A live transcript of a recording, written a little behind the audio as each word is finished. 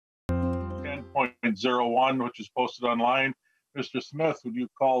4.01, which is posted online. Mr. Smith, would you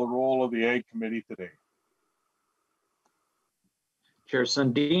call the roll of the Ag Committee today? Chair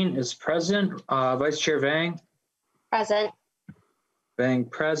Sundin is present. Vice Chair Vang? Present. Vang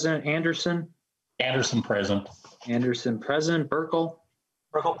present. Anderson? Anderson present. Anderson present. Burkle?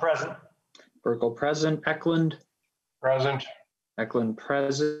 Burkle present. Burkle present. Eklund? Present. Eklund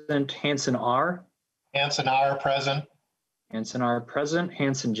present. Hanson R? Hanson R present. Hanson R present.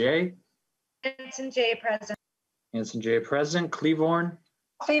 Hanson J? Hanson J present. Hanson J present. Cleavorn?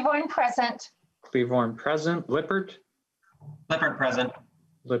 Cleavorn present. Cleavorn present. Lippert? Lippert present.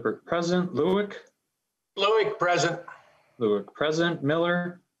 Lippert present. Lewick? Lewick present. Lewick present.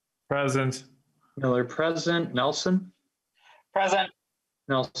 Miller? Present. Miller present. Nelson? Present.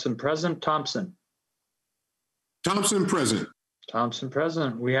 Nelson present. Thompson? Thompson present. Thompson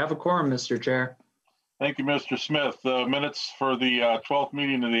present. We have a quorum, Mr. Chair. Thank you, Mr. Smith. The minutes for the 12th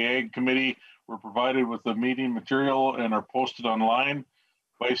meeting of the Ag Committee were provided with the meeting material and are posted online.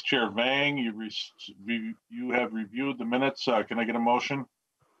 Vice Chair Vang, you have reviewed the minutes. Can I get a motion?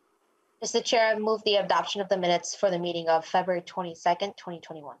 Mr. Chair, I move the adoption of the minutes for the meeting of February 22nd,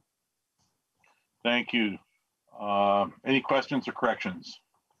 2021. Thank you. Any questions or corrections?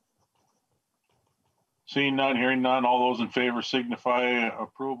 Seeing none, hearing none, all those in favor signify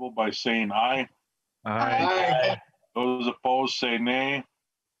approval by saying aye. Aye. Those opposed say nay.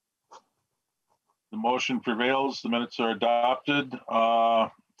 The motion prevails. The minutes are adopted.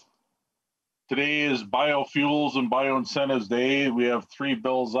 Today is Biofuels and Bioincentives Day. We have 3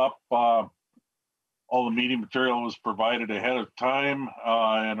 bills up. All the meeting material was provided ahead of time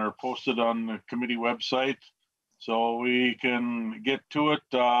and are posted on the committee website. So we can get to it.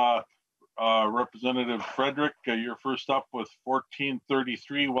 Representative Frederick, you're first up with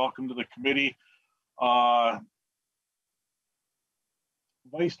 1433. Welcome to the committee.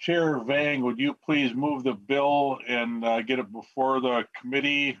 Vice Chair Vang, would you please move the bill and get it before the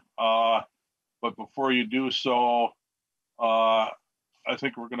committee? But before you do so, I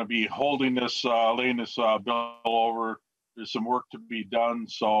think we're going to be holding this, laying this bill over. There's some work to be done,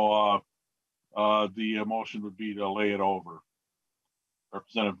 so the motion would be to lay it over.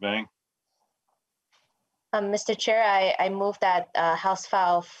 Representative Vang. Mr. Chair, I move that House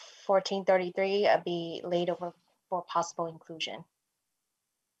File 1433 be laid over for possible inclusion.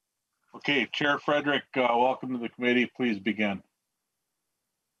 Okay, Chair Frederick, welcome to the committee. Please begin.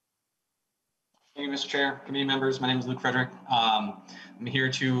 Thank you, Mr. Chair, committee members. My name is Luke Frederick. I'm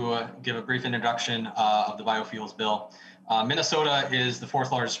here to give a brief introduction of the biofuels bill. Minnesota is the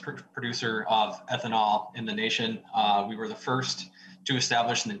 4th largest producer of ethanol in the nation. We were the first to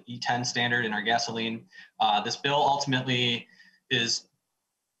establish an E10 standard in our gasoline. This bill ultimately is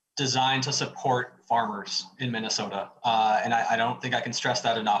designed to support farmers in Minnesota, and I don't think I can stress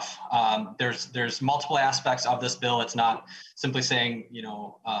that enough. There's multiple aspects of this bill. It's not simply saying,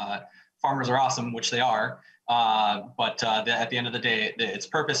 farmers are awesome, which they are, but at the end of the day, its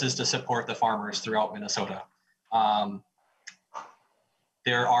purpose is to support the farmers throughout Minnesota.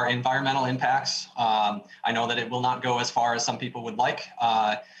 There are environmental impacts. I know that it will not go as far as some people would like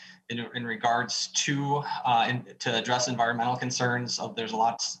in regards to address environmental concerns. There's a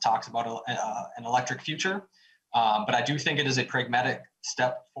lot of talks about an electric future, but I do think it is a pragmatic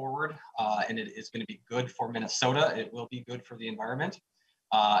step forward, and it is going to be good for Minnesota. It will be good for the environment,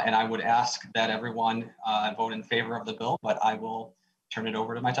 and I would ask that everyone vote in favor of the bill, but I will turn it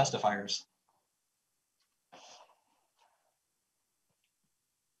over to my testifiers.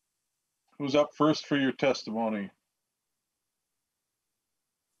 Who's up first for your testimony?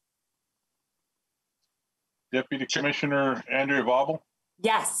 Deputy Commissioner Andrea Vobble?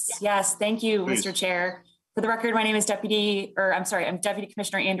 Yes, thank you, please. Mr. Chair. For the record, my name is I'm Deputy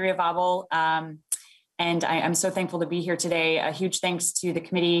Commissioner Andrea Vobble, and I'm so thankful to be here today. A huge thanks to the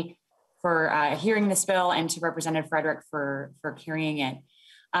committee for hearing this bill and to Representative Frederick for carrying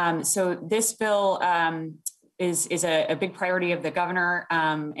it. So this bill is a big priority of the governor,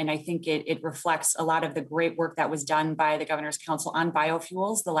 and I think it reflects a lot of the great work that was done by the Governor's Council on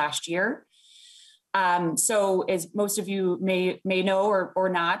biofuels the last year. So as most of you may know or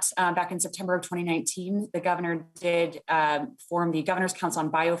not, back in September of 2019, the governor did form the Governor's Council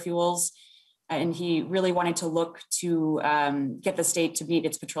on biofuels, and he really wanted to look to get the state to meet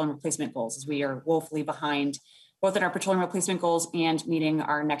its petroleum replacement goals, as we are woefully behind both in our petroleum replacement goals and meeting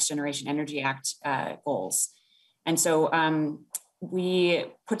our Next Generation Energy Act goals. And so we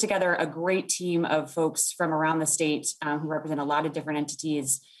put together a great team of folks from around the state who represent a lot of different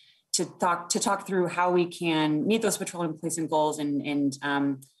entities to talk through how we can meet those petroleum replacement goals and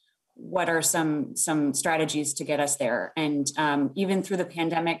what are some strategies to get us there. And even through the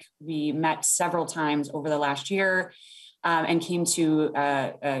pandemic, we met several times over the last year and came to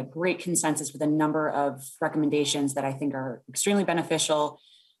a great consensus with a number of recommendations that I think are extremely beneficial,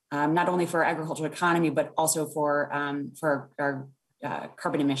 not only for our agricultural economy, but also for our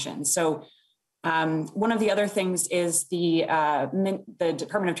carbon emissions. So one of the other things is the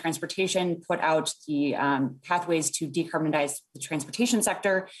Department of Transportation put out the pathways to decarbonize the transportation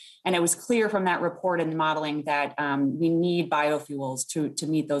sector. And it was clear from that report and the modeling that we need biofuels to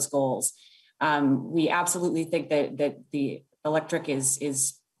meet those goals. We absolutely think that the electric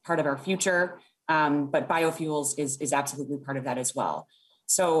is part of our future, but biofuels is absolutely part of that as well.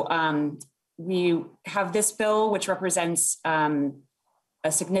 So we have this bill, which represents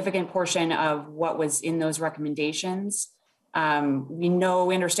a significant portion of what was in those recommendations. We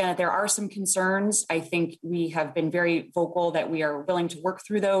understand that there are some concerns. I think we have been very vocal that we are willing to work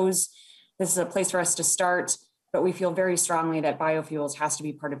through those. This is a place for us to start, but we feel very strongly that biofuels has to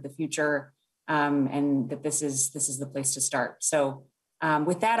be part of the future, and that this is the place to start. So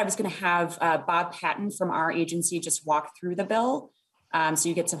with that, I was going to have Bob Patton from our agency just walk through the bill, so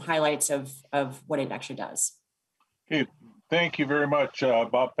you get some highlights of what it actually does. Okay, thank you very much,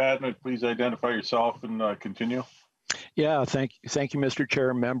 Bob Patton. Please identify yourself and continue. Yeah, thank you, Mr.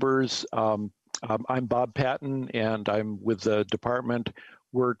 Chair, members. I'm Bob Patton, and I'm with the department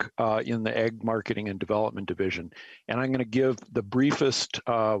work in the Ag Marketing and Development Division. And I'm going to give the briefest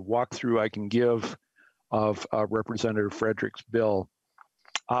walkthrough I can give of Representative Frederick's bill.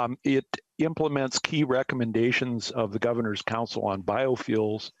 It implements key recommendations of the Governor's Council on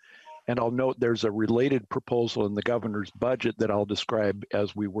Biofuels. And I'll note there's a related proposal in the governor's budget that I'll describe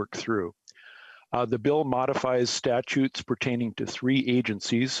as we work through. The bill modifies statutes pertaining to 3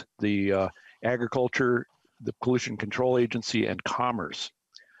 agencies, the Agriculture, the Pollution Control Agency, and Commerce.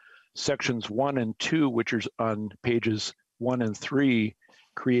 Sections 1 and 2, which are on pages 1 and 3,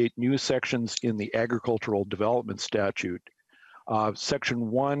 create new sections in the Agricultural Development Statute.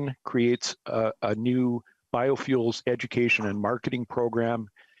 Section 1 creates a new biofuels education and marketing program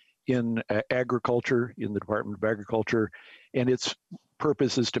in agriculture, in the Department of Agriculture, and its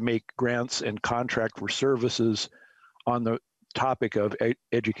purpose is to make grants and contract for services on the topic of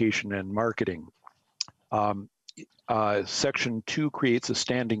education and marketing. Section 2 creates a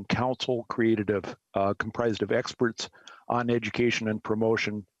standing council comprised of experts on education and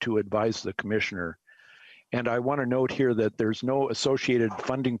promotion to advise the commissioner. And I want to note here that there's no associated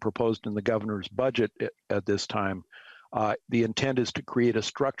funding proposed in the governor's budget at this time. The intent is to create a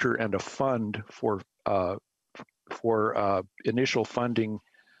structure and a fund for initial funding,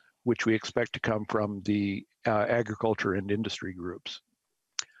 which we expect to come from the agriculture and industry groups.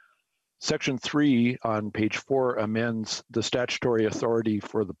 Section 3 on page 4 amends the statutory authority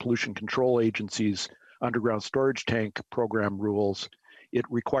for the Pollution Control Agency's underground storage tank program rules. It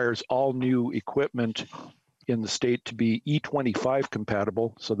requires all new equipment in the state to be E25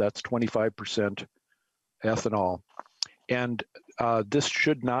 compatible, so that's 25% ethanol. And this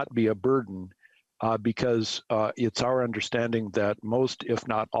should not be a burden because it's our understanding that most, if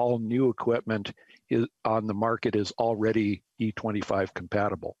not all, new equipment on the market is already E25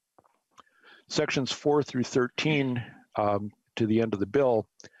 compatible. Sections 4 through 13 to the end of the bill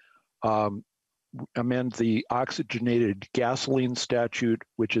amend the oxygenated gasoline statute,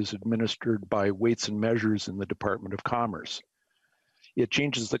 which is administered by Weights and Measures in the Department of Commerce. It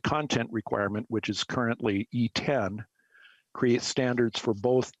changes the content requirement, which is currently E10, creates standards for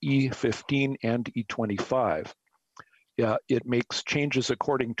both E15 and E25. It makes changes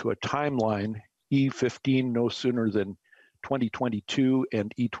according to a timeline, E15 no sooner than 2022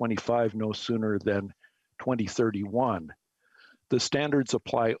 and E25 no sooner than 2031. The standards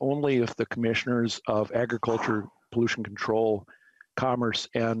apply only if the commissioners of Agriculture, Pollution Control, Commerce,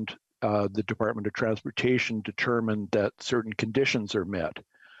 and the Department of Transportation determine that certain conditions are met.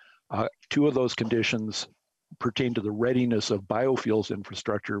 2 of those conditions pertain to the readiness of biofuels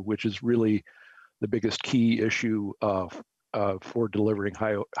infrastructure, which is really the biggest key issue for delivering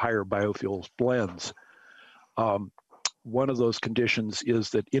higher biofuels blends. One of those conditions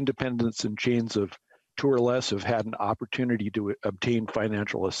is that independents and chains of 2 or less have had an opportunity to obtain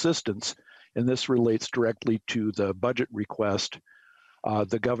financial assistance, and this relates directly to the budget request.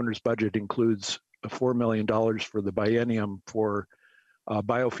 The governor's budget includes $4 million for the biennium for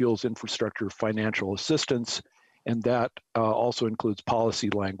biofuels infrastructure financial assistance, and that also includes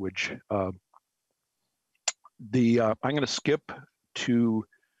policy language. I'm going to skip to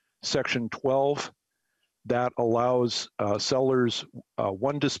section 12. That allows sellers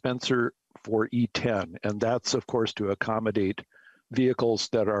 1 dispenser for E10, and that's of course to accommodate vehicles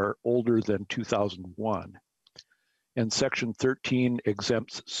that are older than 2001. And Section 13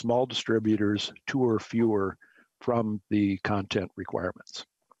 exempts small distributors, 2 or fewer, from the content requirements.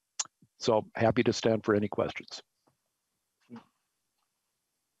 So happy to stand for any questions.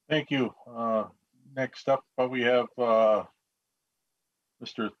 Thank you. Next up, we have Mr.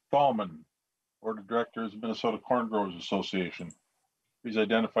 Thalman, Board of Directors, Minnesota Corn Growers Association. Please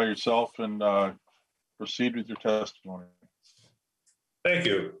identify yourself and proceed with your testimony. Thank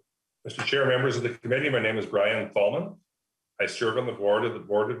you. Mr. Chair, members of the committee, my name is Brian Thalman. I serve on the Board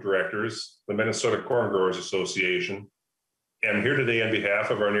of Directors, the Minnesota Corn Growers Association. I'm here today on behalf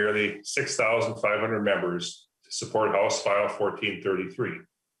of our nearly 6,500 members to support House File 1433.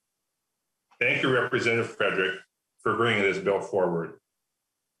 Thank you, Representative Frederick, for bringing this bill forward.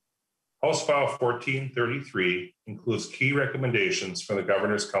 House File 1433 includes key recommendations from the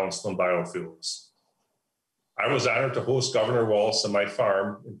Governor's Council on Biofuels. I was honored to host Governor Walz on my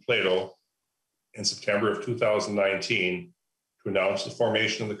farm in Plato in September of 2019 to announce the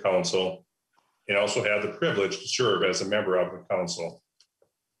formation of the council, and also had the privilege to serve as a member of the council.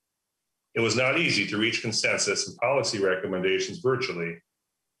 It was not easy to reach consensus and policy recommendations virtually,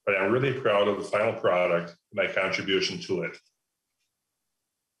 but I'm really proud of the final product and my contribution to it.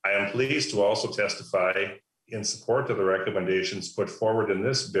 I am pleased to also testify in support of the recommendations put forward in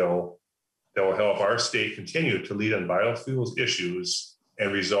this bill that will help our state continue to lead on biofuels issues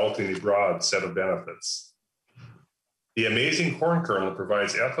and result in a broad set of benefits. The amazing corn kernel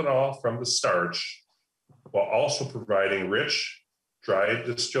provides ethanol from the starch while also providing rich, dried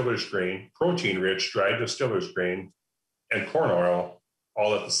distiller's grain, protein-rich dried distiller's grain, and corn oil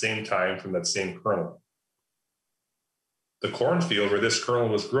all at the same time from that same kernel. The cornfield where this kernel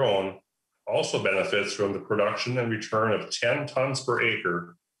was grown also benefits from the production and return of 10 tons per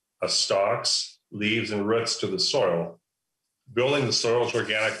acre of stalks, leaves, and roots to the soil, building the soil's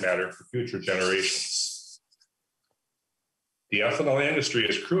organic matter for future generations. The ethanol industry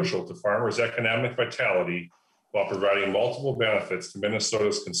is crucial to farmers' economic vitality while providing multiple benefits to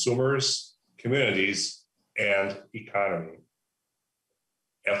Minnesota's consumers, communities, and economy.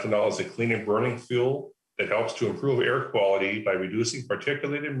 Ethanol is a clean and burning fuel that helps to improve air quality by reducing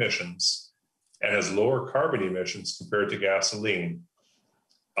particulate emissions and has lower carbon emissions compared to gasoline,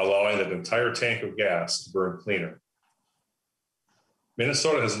 allowing an entire tank of gas to burn cleaner.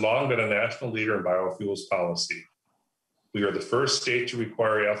 Minnesota has long been a national leader in biofuels policy. We are the first state to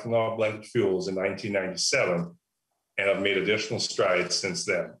require ethanol blended fuels in 1997 and have made additional strides since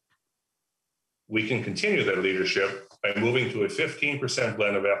then. We can continue that leadership by moving to a 15%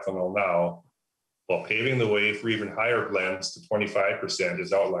 blend of ethanol now, while paving the way for even higher blends to 25%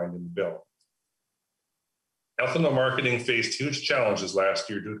 as outlined in the bill. Ethanol marketing faced huge challenges last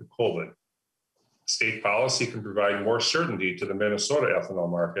year due to COVID. State policy can provide more certainty to the Minnesota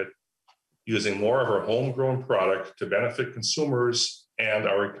ethanol market, using more of our homegrown product to benefit consumers and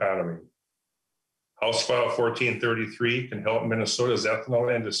our economy. House File 1433 can help Minnesota's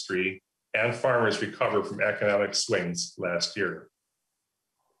ethanol industry and farmers recover from economic swings last year.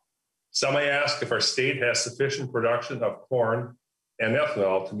 Some may ask if our state has sufficient production of corn and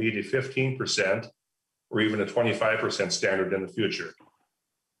ethanol to meet a 15% or even a 25% standard in the future.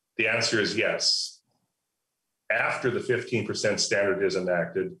 The answer is yes. After the 15% standard is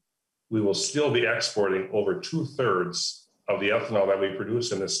enacted, we will still be exporting over 2/3 of the ethanol that we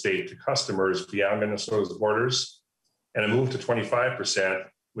produce in the state to customers beyond Minnesota's borders, and a move to 25%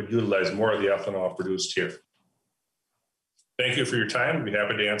 would utilize more of the ethanol produced here. Thank you for your time. I'd be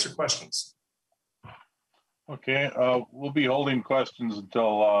happy to answer questions. Okay, we'll be holding questions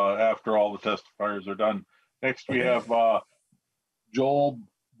until after all the testifiers are done. Next, we have Joel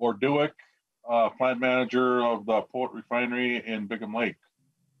Bordewick, plant manager of the Poet Refinery in Bingham Lake.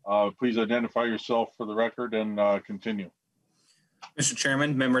 Please identify yourself for the record and continue. Mr.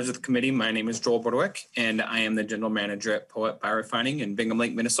 Chairman, members of the committee, my name is Joel Bordewick, and I am the general manager at Poet Biorefining in Bingham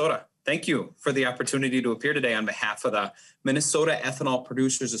Lake, Minnesota. Thank you for the opportunity to appear today on behalf of the Minnesota Ethanol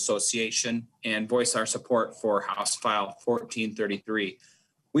Producers Association and voice our support for House File 1433.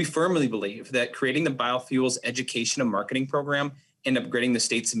 We firmly believe that creating the biofuels education and marketing program and upgrading the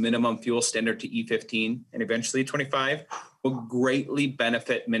state's minimum fuel standard to E15 and eventually 25 will greatly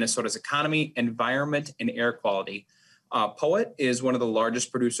benefit Minnesota's economy, environment, and air quality. Poet is one of the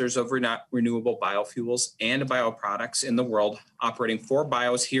largest producers of renewable biofuels and bioproducts in the world, operating 4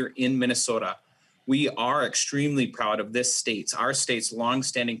 bios here in Minnesota. We are extremely proud of our state's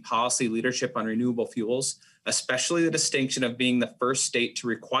longstanding policy leadership on renewable fuels, especially the distinction of being the first state to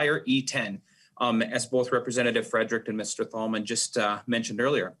require E10, as both Representative Frederick and Mr. Thalman just mentioned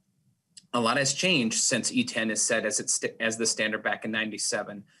earlier. A lot has changed since E10 is set as the standard back in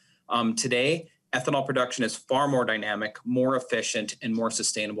 '97. Today, ethanol production is far more dynamic, more efficient, and more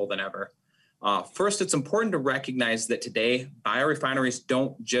sustainable than ever. First, it's important to recognize that today, biorefineries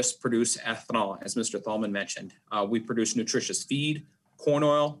don't just produce ethanol, as Mr. Thalman mentioned. We produce nutritious feed, corn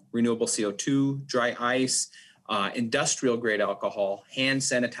oil, renewable CO2, dry ice, industrial grade alcohol, hand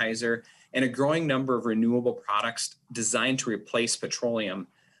sanitizer, and a growing number of renewable products designed to replace petroleum.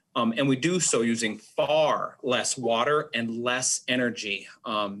 And we do so using far less water and less energy,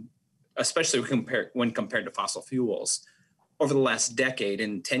 especially when compared to fossil fuels. Over the last decade,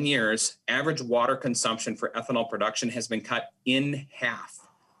 in 10 years, average water consumption for ethanol production has been cut in half.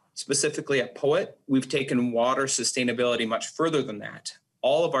 Specifically at Poet, we've taken water sustainability much further than that.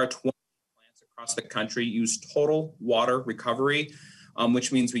 All of our 20 plants across the country use total water recovery,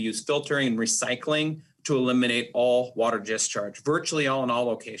 which means we use filtering and recycling to eliminate all water discharge, virtually all in all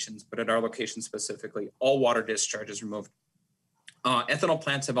locations, but at our location specifically, all water discharge is removed. Ethanol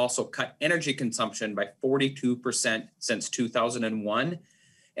plants have also cut energy consumption by 42% since 2001,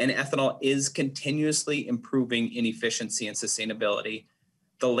 and ethanol is continuously improving in efficiency and sustainability.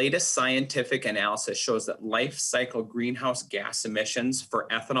 The latest scientific analysis shows that life cycle greenhouse gas emissions for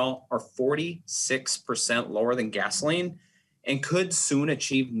ethanol are 46% lower than gasoline and could soon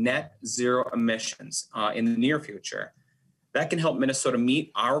achieve net zero emissions in the near future. That can help Minnesota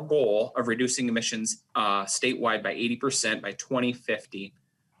meet our goal of reducing emissions statewide by 80% by 2050.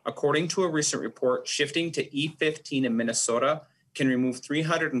 According to a recent report, shifting to E15 in Minnesota can remove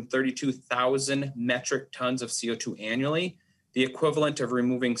 332,000 metric tons of CO2 annually, the equivalent of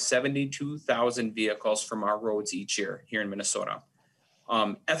removing 72,000 vehicles from our roads each year here in Minnesota.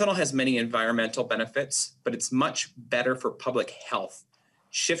 Ethanol has many environmental benefits, but it's much better for public health.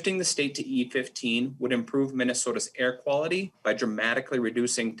 Shifting the state to E15 would improve Minnesota's air quality by dramatically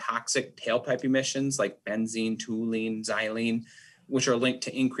reducing toxic tailpipe emissions like benzene, toluene, xylene, which are linked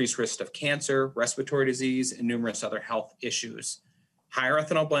to increased risk of cancer, respiratory disease, and numerous other health issues. Higher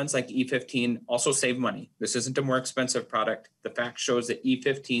ethanol blends like E15 also save money. This isn't a more expensive product. The fact shows that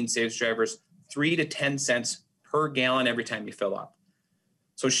E15 saves drivers 3 to 10 cents per gallon every time you fill up.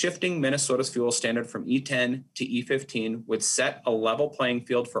 So shifting Minnesota's fuel standard from E10 to E15 would set a level playing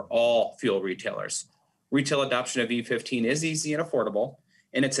field for all fuel retailers. Retail adoption of E15 is easy and affordable,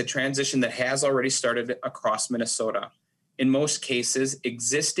 and it's a transition that has already started across Minnesota. In most cases,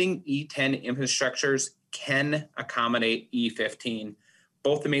 existing E10 infrastructures can accommodate E15.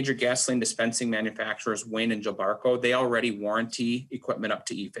 Both the major gasoline dispensing manufacturers, Wayne and Gilbarco, they already warranty equipment up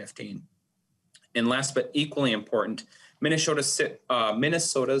to E15. And last but equally important, Minnesota's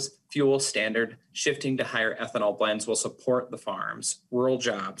fuel standard shifting to higher ethanol blends will support the farms, rural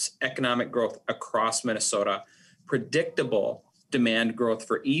jobs, economic growth across Minnesota. Predictable demand growth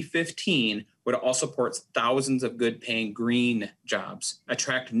for E15 would also support thousands of good paying green jobs,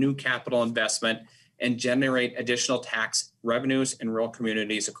 attract new capital investment, and generate additional tax revenues in rural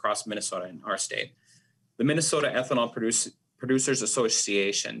communities across Minnesota and our state. The Minnesota Ethanol Producers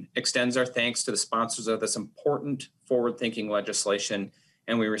Association extends our thanks to the sponsors of this important forward-thinking legislation,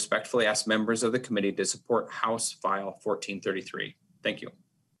 and we respectfully ask members of the committee to support House File 1433. Thank you.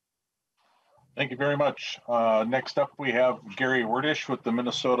 Thank you very much. Next up, we have Gary Werdish with the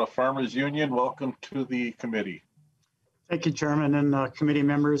Minnesota Farmers Union. Welcome to the committee. Thank you, Chairman and committee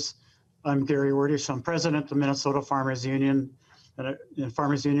members. I'm Gary Werdish. I'm president of the Minnesota Farmers Union. And in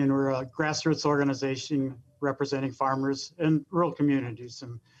Farmers Union, we're a grassroots organization representing farmers and rural communities.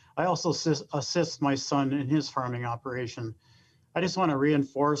 And I also assist my son in his farming operation. I just want to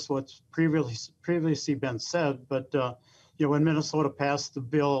reinforce what's previously been said, but when Minnesota passed the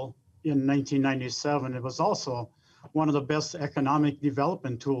bill in 1997, it was also one of the best economic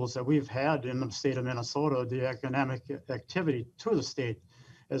development tools that we've had in the state of Minnesota. The economic activity to the state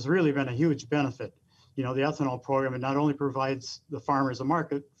has really been a huge benefit. The ethanol program, it not only provides the farmers a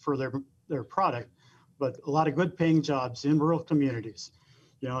market for their product, but a lot of good paying jobs in rural communities.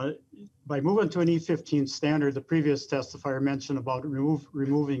 By moving to an E15 standard, the previous testifier mentioned about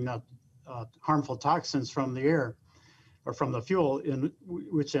removing harmful toxins from the air or from the fuel,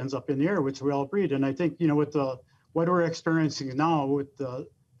 which ends up in the air, which we all breathe. And I think, with what we're experiencing now with the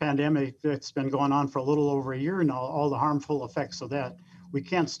pandemic that's been going on for a little over a year now, all the harmful effects of that, we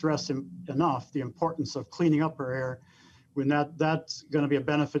can't stress enough the importance of cleaning up our air when that's going to be a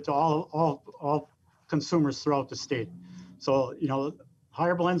benefit to all consumers throughout the state. So,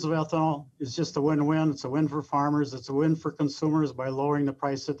 higher blends of ethanol is just a win-win. It's a win for farmers. It's a win for consumers by lowering the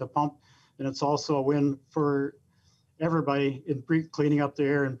price at the pump. And it's also a win for everybody in cleaning up the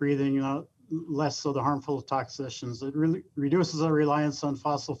air and breathing less of the harmful toxins. It really reduces our reliance on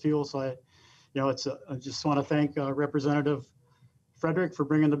fossil fuels. So I just want to thank Representative Frederick for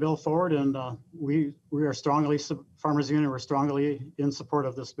bringing the bill forward, and we are strongly, Farmers Union, we're strongly in support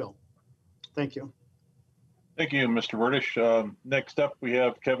of this bill. Thank you. Thank you, Mr. Wordish. Next up, we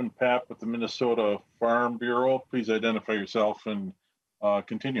have Kevin Papp with the Minnesota Farm Bureau. Please identify yourself and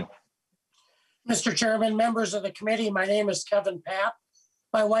continue. Mr. Chairman, members of the committee, my name is Kevin Papp.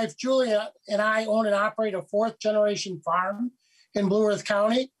 My wife Julia and I own and operate a 4th generation farm in Blue Earth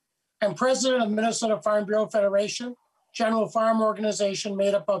County. I'm president of Minnesota Farm Bureau Federation, general farm organization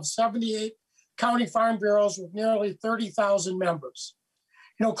made up of 78 county farm bureaus with nearly 30,000 members.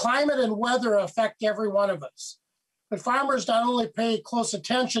 Climate and weather affect every one of us, but farmers not only pay close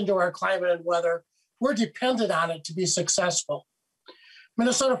attention to our climate and weather, we're dependent on it to be successful.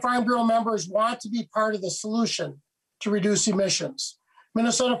 Minnesota Farm Bureau members want to be part of the solution to reduce emissions.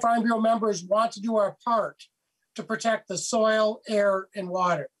 Minnesota Farm Bureau members want to do our part to protect the soil, air, and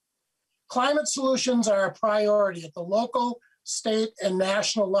water. Climate solutions are a priority at the local, state, and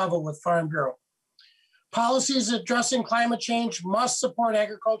national level with Farm Bureau. Policies addressing climate change must support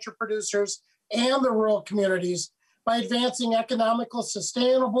agriculture producers and the rural communities by advancing economical,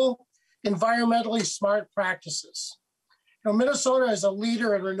 sustainable, environmentally smart practices. Minnesota is a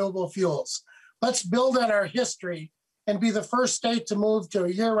leader in renewable fuels. Let's build on our history and be the first state to move to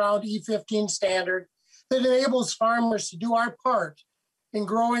a year-round E15 standard that enables farmers to do our part in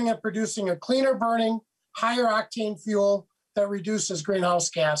growing and producing a cleaner burning, higher octane fuel that reduces greenhouse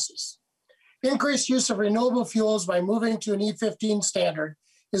gases. Increased use of renewable fuels by moving to an E15 standard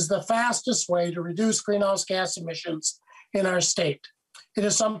is the fastest way to reduce greenhouse gas emissions in our state. It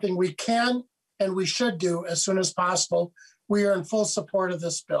is something we can and we should do as soon as possible. We are in full support of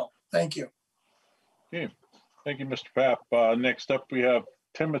this bill. Thank you. Okay, thank you, Mr. Papp. Next up, we have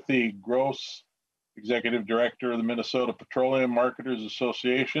Timothy Gross, Executive Director of the Minnesota Petroleum Marketers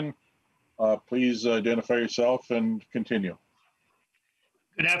Association. Please identify yourself and continue.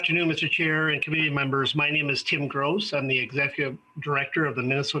 Good afternoon, Mr. Chair and committee members. My name is Tim Gross. I'm the Executive Director of the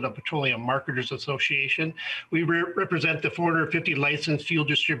Minnesota Petroleum Marketers Association. We represent the 450 licensed fuel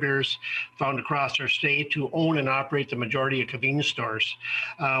distributors found across our state who own and operate the majority of convenience stores.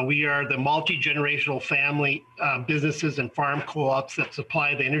 We are the multi-generational family businesses and farm co-ops that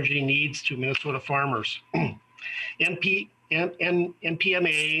supply the energy needs to Minnesota farmers.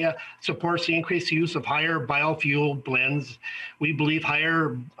 NPMA supports the increased use of higher biofuel blends. We believe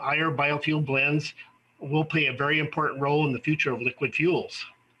higher biofuel blends will play a very important role in the future of liquid fuels.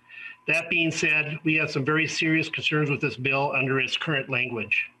 That being said, we have some very serious concerns with this bill under its current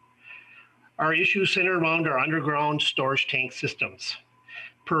language. Our issues center around our underground storage tank systems.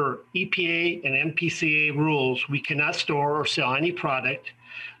 Per EPA and MPCA rules, we cannot store or sell any product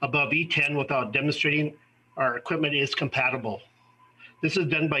above E10 without demonstrating our equipment is compatible. This is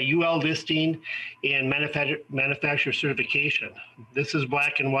done by UL listing and manufacturer certification. This is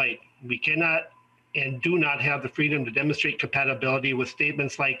black and white. We cannot and do not have the freedom to demonstrate compatibility with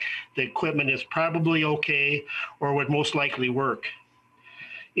statements like the equipment is probably okay or would most likely work.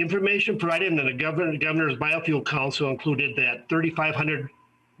 Information provided in the Governor's Biofuel Council included that 3,500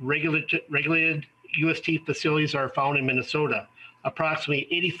 regulated UST facilities are found in Minnesota. Approximately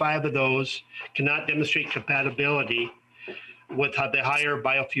 85 of those cannot demonstrate compatibility with the higher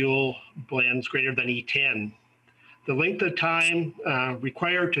biofuel blends greater than E10. The length of time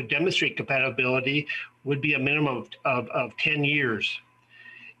required to demonstrate compatibility would be a minimum of 10 years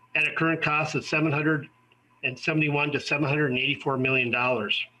at a current cost of $771 to $784 million.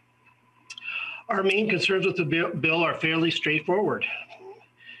 Our main concerns with the bill are fairly straightforward.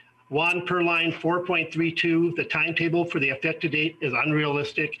 One, per line 4.32, the timetable for the effective date is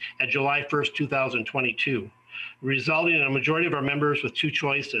unrealistic at July 1st, 2022, resulting in a majority of our members with two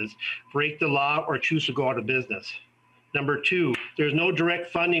choices: break the law or choose to go out of business. Number two, there's no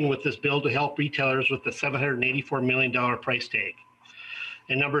direct funding with this bill to help retailers with the $784 million price tag.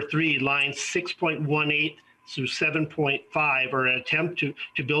 And number three, lines 6.18 through 7.5 are an attempt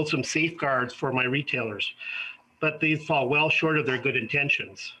to build some safeguards for my retailers, but these fall well short of their good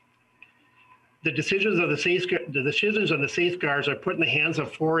intentions. The decisions on the safeguards are put in the hands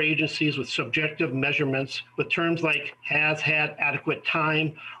of 4 agencies with subjective measurements with terms like has had adequate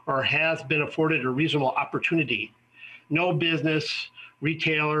time or has been afforded a reasonable opportunity. No business,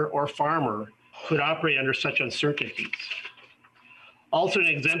 retailer, or farmer could operate under such uncertainties. Also, an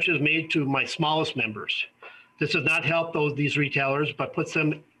exemption is made to my smallest members. This does not help these retailers, but puts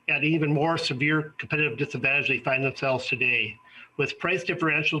them at even more severe competitive disadvantage they find themselves today. with price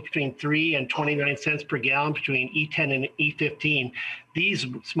differentials between 3 and 29 cents per gallon between E10 and E15. These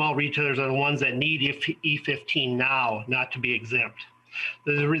small retailers are the ones that need E15 now, not to be exempt.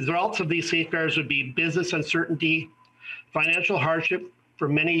 The results of these safeguards would be business uncertainty, financial hardship for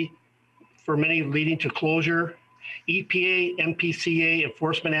many leading to closure, EPA, MPCA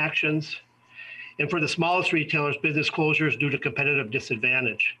enforcement actions, and for the smallest retailers, business closures due to competitive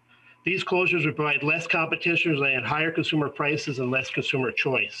disadvantage. These closures would provide less competition and higher consumer prices and less consumer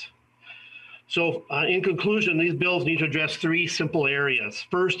choice. So in conclusion, these bills need to address 3 simple areas.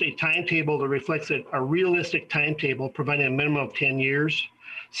 First, a timetable that reflects a realistic timetable, providing a minimum of 10 years.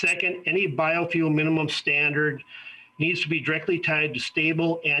 Second, any biofuel minimum standard needs to be directly tied to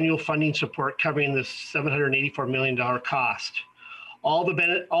stable annual funding support covering this $784 million cost. All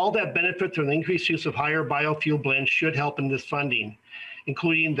that benefit from the increased use of higher biofuel blends should help in this funding,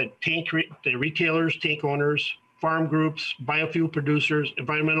 including the retailers, tank owners, farm groups, biofuel producers,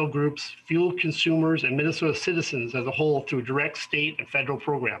 environmental groups, fuel consumers, and Minnesota citizens as a whole through direct state and federal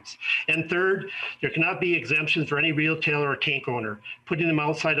programs. And third, there cannot be exemptions for any retailer or tank owner, putting them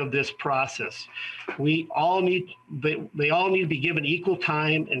outside of this process. They all need to be given equal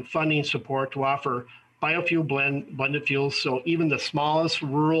time and funding support to offer biofuel blended fuels, so even the smallest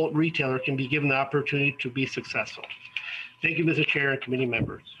rural retailer can be given the opportunity to be successful. Thank you, Mr. Chair and committee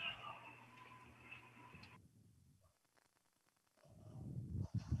members.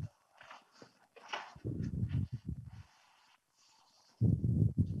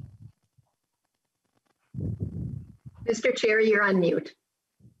 Mr. Chair, you're on mute.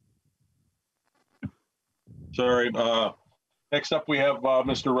 Sorry. Next up, we have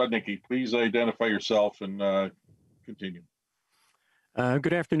Mr. Rudnicki. Please identify yourself and continue.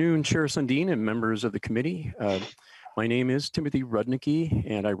 Good afternoon, Chair Sundin and members of the committee. My name is Timothy Rudnicki,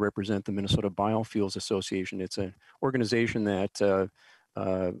 and I represent the Minnesota Biofuels Association. It's an organization that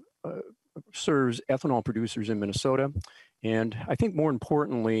serves ethanol producers in Minnesota. And I think more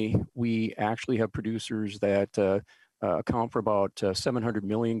importantly, we actually have producers that account for about 700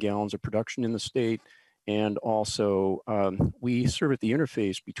 million gallons of production in the state. And also, we serve at the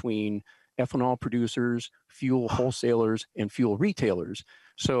interface between ethanol producers, fuel wholesalers, and fuel retailers.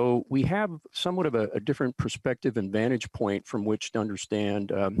 So we have somewhat of a different perspective and vantage point from which to understand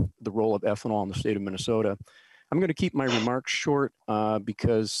the role of ethanol in the state of Minnesota. I'm going to keep my remarks short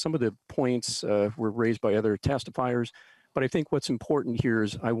because some of the points were raised by other testifiers. But I think what's important here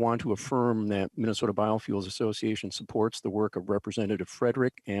is I want to affirm that Minnesota Biofuels Association supports the work of Representative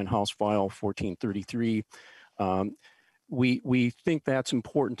Frederick and House File 1433. We think that's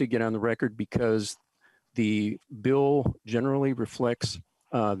important to get on the record because the bill generally reflects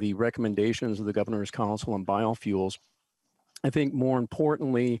the recommendations of the Governor's Council on biofuels. I think more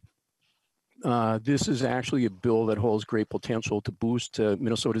importantly, this is actually a bill that holds great potential to boost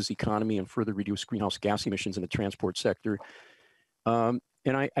Minnesota's economy and further reduce greenhouse gas emissions in the transport sector. And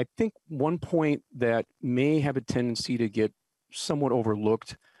I think one point that may have a tendency to get somewhat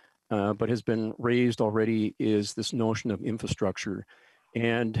overlooked, but has been raised already, is this notion of infrastructure.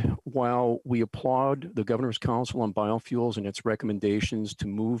 And while we applaud the Governor's Council on biofuels and its recommendations to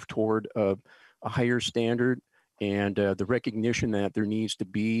move toward a higher standard and the recognition that there needs to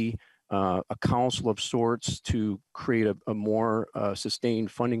be a council of sorts to create a more sustained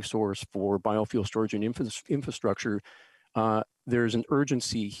funding source for biofuel storage and infrastructure, there's an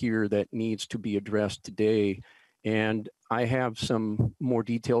urgency here that needs to be addressed today. And I have some more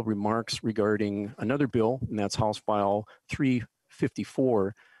detailed remarks regarding another bill, and that's House File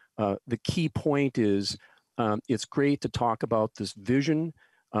 354. The key point is it's great to talk about this vision.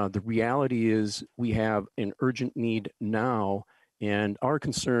 The reality is we have an urgent need now. And our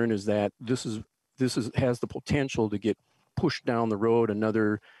concern is that this has the potential to get pushed down the road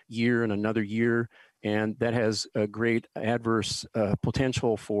another year and another year. And that has a great adverse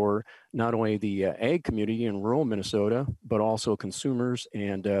potential for not only the ag community in rural Minnesota, but also consumers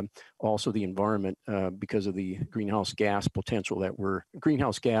and also the environment because of the greenhouse gas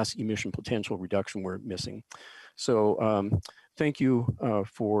emission potential reduction we're missing. So thank you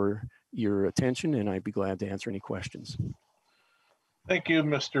for your attention, and I'd be glad to answer any questions. Thank you,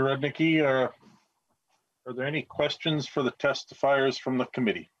 Mr. Rudnicki. Are there any questions for the testifiers from the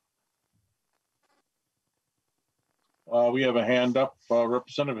committee? We have a hand up.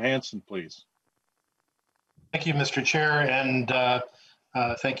 Representative Hansen, please. Thank you, Mr. Chair, and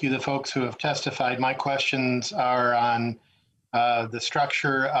thank you, the folks who have testified. My questions are on the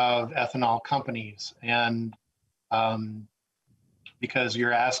structure of ethanol companies, and because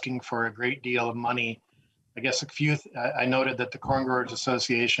you're asking for a great deal of money, I guess I noted that the Corn Growers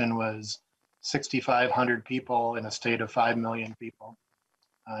Association was 6,500 people in a state of 5 million people.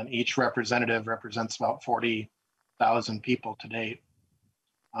 And each representative represents about 40,000 people to date.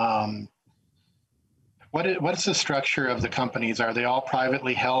 What is the structure of the companies? Are they all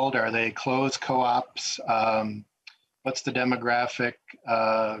privately held? Are they closed co-ops? What's the demographic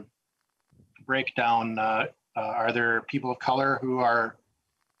breakdown? Are there people of color who are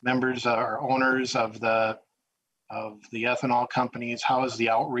members or owners of the ethanol companies? How is the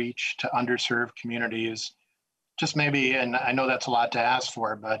outreach to underserved communities? Just maybe, and I know that's a lot to ask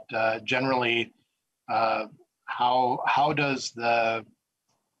for, but generally, how does the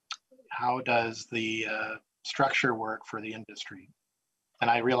structure work for the industry? And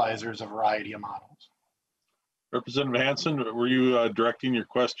I realize there's a variety of models. Representative Hansen, were you directing your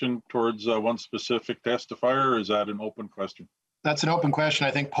question towards one specific testifier, or is that an open question? That's an open question.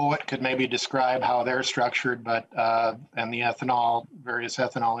 I think Poet could maybe describe how they're structured, but and the various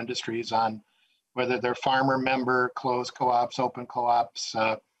ethanol industries on whether they're farmer member, closed co-ops, open co-ops,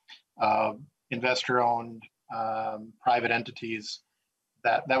 investor-owned, private entities.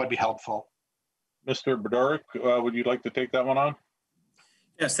 That would be helpful. Mr. Frederick, would you like to take that one on?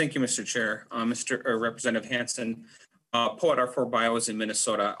 Yes, thank you, Mr. Chair. Representative Hansen, Poet, our 4 bios in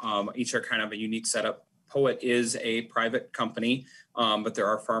Minnesota, each are kind of a unique setup. Poet is a private company, but there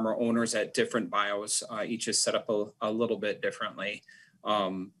are farmer owners at different bios. Each is set up a little bit differently.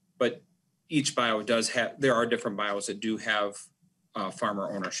 But each bio does have, there are different bios that do have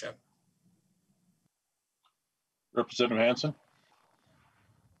farmer ownership. Representative Hansen?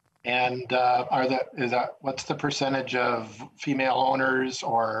 And what's the percentage of female owners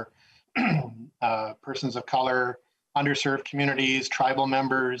or persons of color, underserved communities, tribal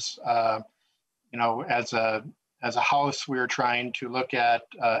members? You know, as a house, we're trying to look at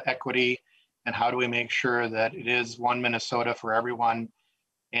equity and how do we make sure that it is one Minnesota for everyone.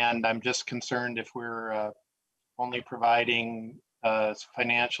 And I'm just concerned if we're only providing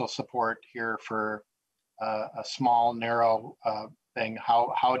financial support here for a small, narrow thing.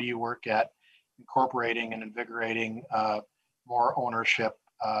 How do you work at incorporating and invigorating more ownership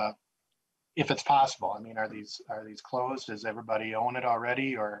if it's possible? I mean, are these closed? Does everybody own it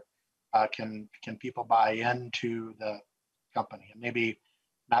already, or can people buy into the company? And maybe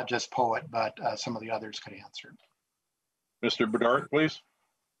not just Poet, but some of the others could answer. Mr. Bedard, please.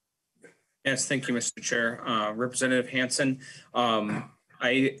 Yes, thank you, Mr. Chair. Representative Hansen,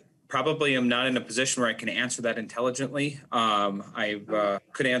 I probably am not in a position where I can answer that intelligently. I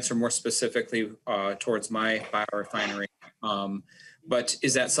could answer more specifically towards my biorefinery. But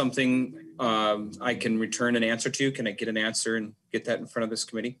is that something I can return an answer to? Can I get an answer and get that in front of this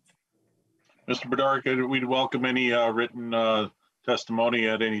committee? Mr. Bedard, we'd welcome any written testimony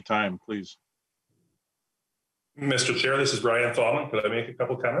at any time, please. Mr. Chair, this is Brian Thalman. Could I make a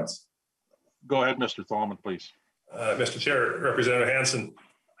couple comments? Go ahead, Mr. Thalman, please. Mr. Chair, Representative Hansen,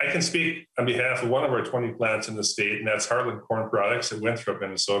 I can speak on behalf of one of our 20 plants in the state, and that's Heartland Corn Products at Winthrop,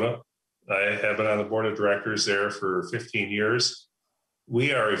 Minnesota. I have been on the board of directors there for 15 years.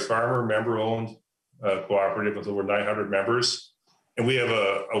 We are a farmer member-owned cooperative with over 900 members, and we have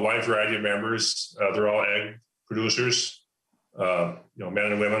a wide variety of members. They're all ag producers, men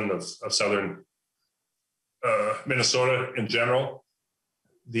and women of southern Minnesota in general.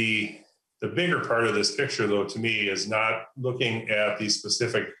 The bigger part of this picture, though, to me, is not looking at the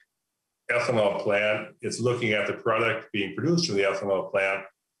specific ethanol plant. It's looking at the product being produced from the ethanol plant.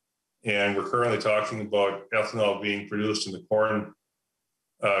 And we're currently talking about ethanol being produced in the corn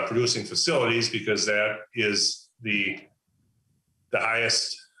producing facilities, because that is the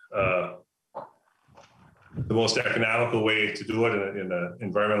highest, the most economical way to do it in an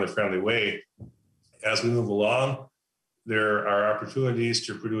environmentally friendly way. As we move along, there are opportunities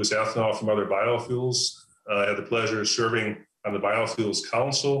to produce ethanol from other biofuels. I had the pleasure of serving on the Biofuels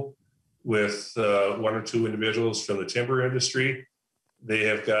Council with 1 or 2 individuals from the timber industry. They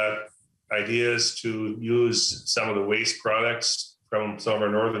have got ideas to use some of the waste products from some of our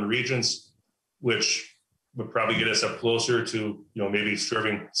northern regions, which would probably get us up closer to, maybe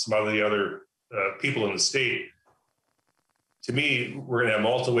serving some of the other people in the state. To me, we're going to have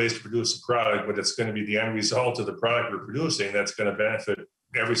multiple ways to produce a product, but it's going to be the end result of the product we're producing that's going to benefit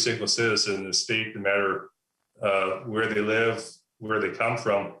every single citizen in the state, no matter where they live, where they come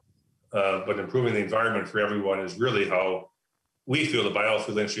from. But improving the environment for everyone is really how we feel the biofuel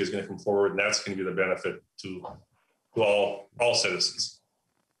industry is going to come forward, and that's going to be the benefit to all citizens.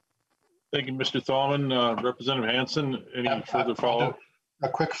 Thank you, Mr. Thalman. Representative Hansen, any further follow-up? A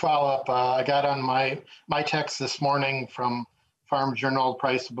quick follow-up. I got on my text this morning from Farm Journal.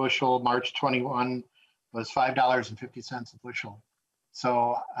 Price of bushel March 21 was $5.50 a bushel.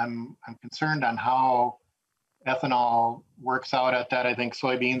 So I'm concerned on how ethanol works out at that. I think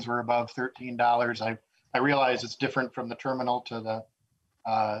soybeans were above $13. I realize it's different from the terminal to the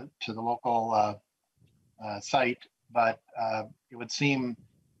local site, but it would seem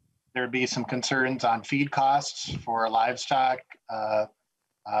there'd be some concerns on feed costs for livestock.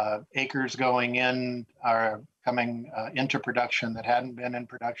 Acres going in are coming into production that hadn't been in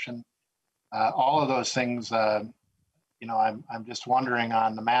production. All of those things, you know, I'm just wondering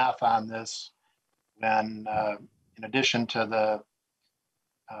on the math on this, when in addition to the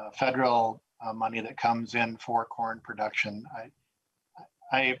federal money that comes in for corn production,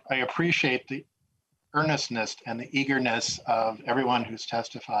 I appreciate the earnestness and the eagerness of everyone who's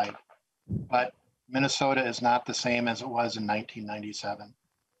testified, but Minnesota is not the same as it was in 1997.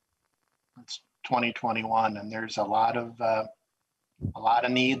 It's 2021, and there's a lot of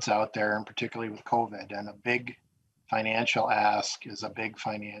needs out there, and particularly with COVID, and a big financial ask is a big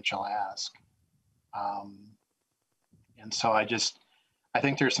financial ask. And so I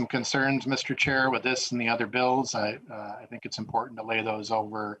think there's some concerns, Mr. Chair, with this and the other bills. I think it's important to lay those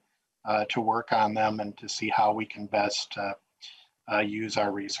over to work on them and to see how we can best use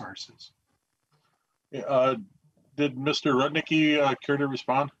our resources. Did Mr. Rudnicki care to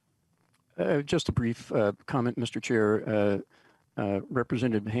respond? Just a brief comment, Mr. Chair.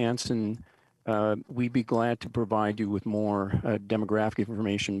 Representative Hansen, we'd be glad to provide you with more demographic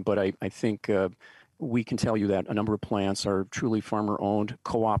information, but I think we can tell you that a number of plants are truly farmer-owned,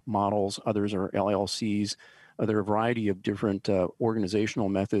 co-op models, others are LLCs. There are a variety of different organizational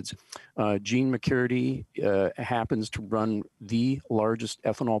methods. Gene McCurdy happens to run the largest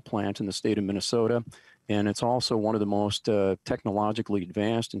ethanol plant in the state of Minnesota, and it's also one of the most technologically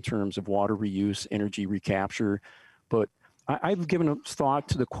advanced in terms of water reuse, energy recapture. But I've given a thought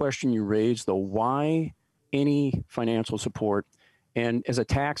to the question you raised, though, why any financial support? And as a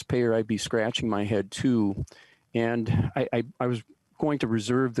taxpayer, I'd be scratching my head too. And I was going to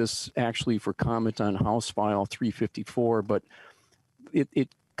reserve this actually for comment on House File 354, but it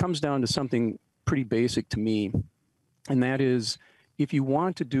comes down to something pretty basic to me. And that is, if you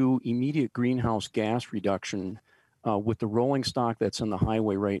want to do immediate greenhouse gas reduction with the rolling stock that's on the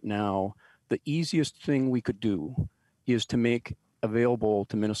highway right now, the easiest thing we could do is to make available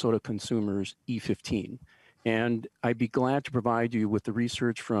to Minnesota consumers E15. And I'd be glad to provide you with the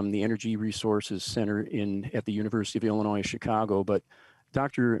research from the Energy Resources Center at the University of Illinois, Chicago. But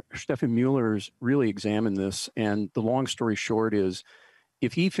Dr. Stefan Mueller's really examined this. And the long story short is,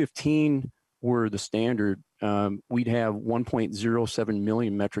 if E15 were the standard, we'd have 1.07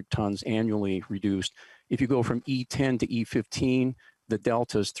 million metric tons annually reduced. If you go from E10 to E15, the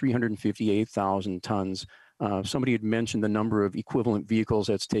delta is 358,000 tons. Somebody had mentioned the number of equivalent vehicles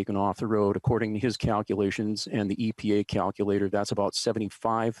that's taken off the road. According to his calculations and the EPA calculator, that's about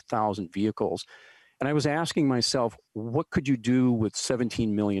 75,000 vehicles. And I was asking myself, what could you do with $17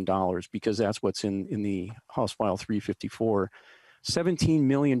 million? Because that's what's in the House File 354. $17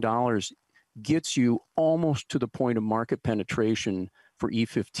 million gets you almost to the point of market penetration for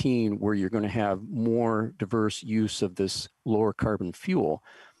E15, where you're going to have more diverse use of this lower carbon fuel.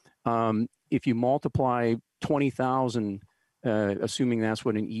 If you multiply 20,000, assuming that's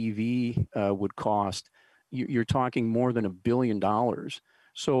what an EV would cost, you're talking more than $1 billion.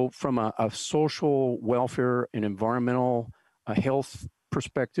 So from a social welfare and environmental health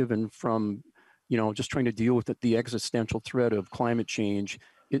perspective, and from just trying to deal with the existential threat of climate change,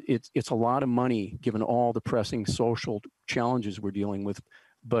 it's a lot of money given all the pressing social challenges we're dealing with.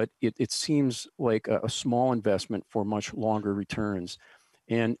 But it seems like a small investment for much longer returns.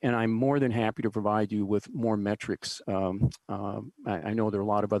 And I'm more than happy to provide you with more metrics. I know there are a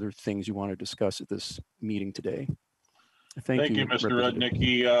lot of other things you want to discuss at this meeting today. Thank you, Mr.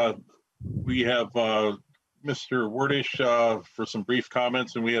 Rudnicki. We have Mr. Wordish for some brief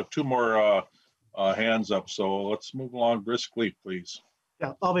comments, and we have two more hands up. So let's move along briskly, please.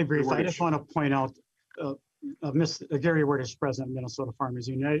 Yeah, I'll be brief. I just want to point out, Gary Wordish, President of Minnesota Farmers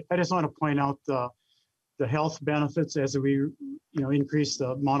Union. I just want to point out the health benefits as we increase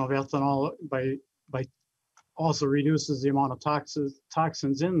the amount of ethanol by also reduces the amount of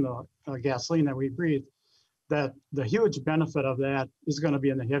toxins in the gasoline that we breathe. That the huge benefit of that is going to be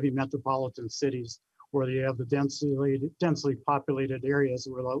in the heavy metropolitan cities, where you have the densely populated areas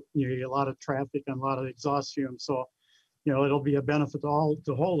where you get a lot of traffic and a lot of exhaust fumes. So it'll be a benefit to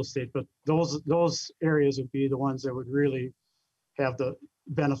the whole state, but those areas would be the ones that would really have the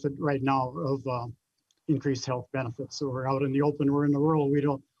benefit right now of increased health benefits. So we're out in the open, we're in the rural,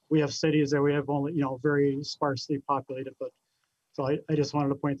 we have cities that we have only, very sparsely populated, but so I just wanted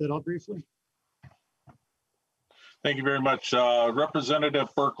to point that out briefly. Thank you very much. Representative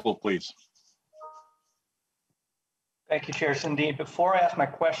Burkle, please. Thank you, Chair Sundin. Before I ask my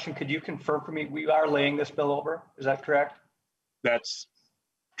question, could you confirm for me, we are laying this bill over? Is that correct? That's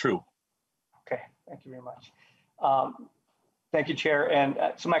true. Okay, thank you very much. Thank you, Chair. And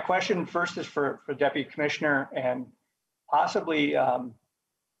so my question first is for Deputy Commissioner and possibly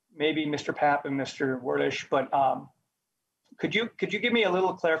maybe Mr. Papp and Mr. Wordish, but could you give me a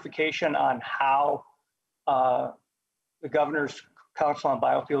little clarification on how the Governor's Council on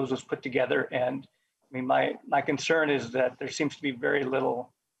Biofuels was put together? And I mean, my concern is that there seems to be very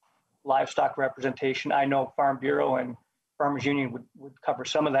little livestock representation. I know Farm Bureau and Farmers Union would cover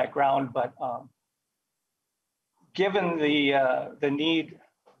some of that ground, but given the need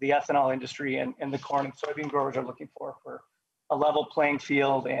the ethanol industry and the corn and soybean growers are looking for a level playing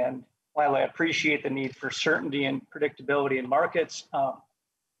field, and while I appreciate the need for certainty and predictability in markets,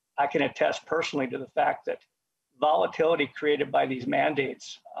 I can attest personally to the fact that volatility created by these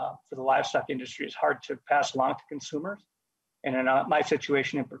mandates for the livestock industry is hard to pass along to consumers. And in my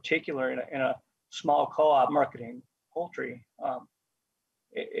situation in particular, in a small co-op marketing poultry,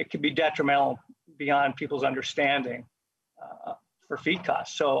 it could be detrimental beyond people's understanding for feed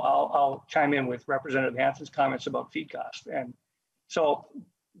costs. So I'll chime in with Representative Hanson's comments about feed costs. And so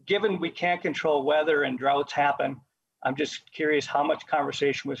given we can't control weather and droughts happen, I'm just curious how much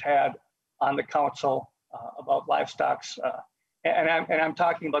conversation was had on the council about livestock's, and I'm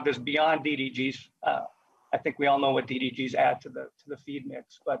talking about this beyond DDGs. I think we all know what DDGs add to the feed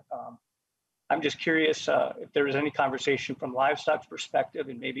mix, but I'm just curious if there was any conversation from livestock's perspective,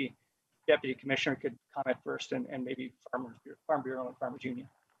 and maybe Deputy Commissioner could comment first, and maybe Farm Bureau and Farmers Union.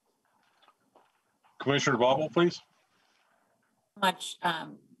 Commissioner Bobble, please. Much,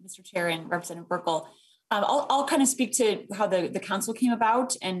 Mr. Chair and Representative Burkle. I'll kind of speak to how the council came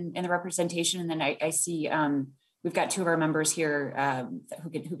about and the representation, and then I see we've got two of our members here who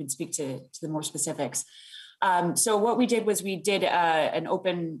can speak to the more specifics. So what we did was we did an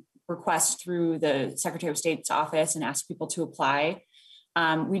open request through the Secretary of State's office and asked people to apply.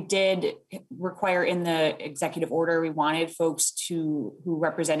 We did require in the executive order, we wanted folks who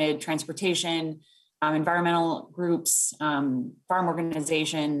represented transportation, environmental groups, farm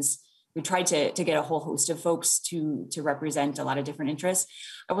organizations. We tried to get a whole host of folks to represent a lot of different interests.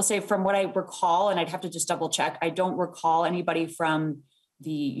 I will say from what I recall, and I'd have to just double check, I don't recall anybody from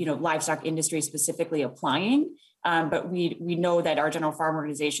the livestock industry specifically applying, but we know that our general farm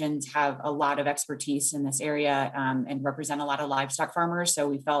organizations have a lot of expertise in this area and represent a lot of livestock farmers. So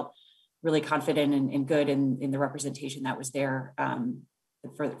we felt really confident and good in the representation that was there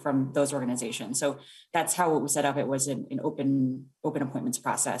from those organizations. So that's how it was set up. It was an open appointments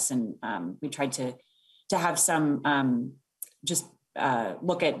process, and we tried to have some just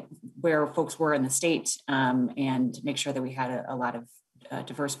look at where folks were in the state and make sure that we had a lot of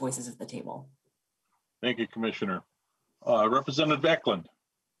diverse voices at the table. Thank you, Commissioner. Representative Eklund.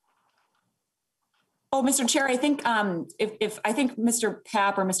 Oh, Mr. Chair, I think if I think Mr.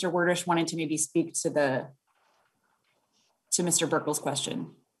 Papp or Mr. Wordish wanted to maybe speak to Mr. Burkle's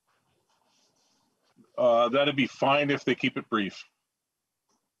question. That'd be fine if they keep it brief.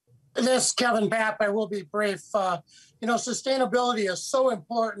 This is Kevin Papp. I will be brief. Sustainability is so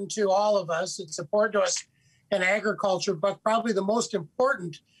important to all of us. It's important to us in agriculture, but probably the most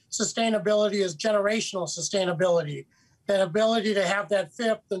important sustainability is generational sustainability, that ability to have that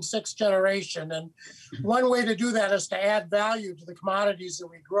fifth and sixth generation. And one way to do that is to add value to the commodities that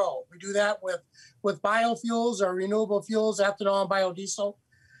we grow. We do that with biofuels or renewable fuels, ethanol and biodiesel,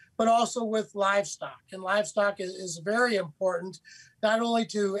 but also with livestock. And livestock is very important, not only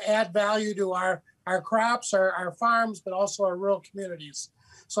to add value to our crops, our farms, but also our rural communities.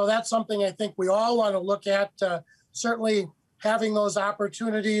 So that's something I think we all want to look at, certainly having those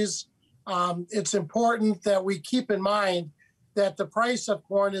opportunities. It's important that we keep in mind that the price of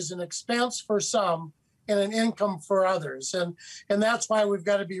corn is an expense for some and an income for others. And that's why we've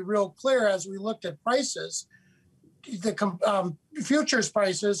got to be real clear as we looked at prices, the futures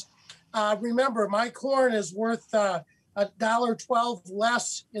prices. Remember, my corn is worth $1.12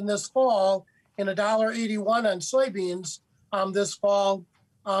 less in this fall and $1.81 on soybeans this fall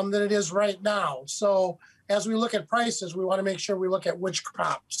than it is right now. So as we look at prices, we want to make sure we look at which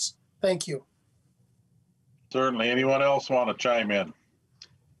crops. Thank you. Certainly. Anyone else want to chime in?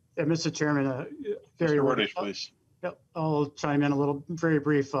 Yeah, Mr. Chairman, Mr. Wordish, please. Yep, I'll chime in a little, very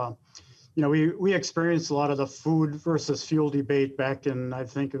brief. We experienced a lot of the food versus fuel debate back in, I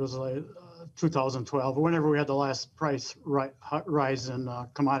think it was like 2012, whenever we had the last price rise in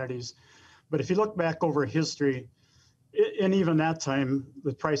commodities. But if you look back over history, And even that time,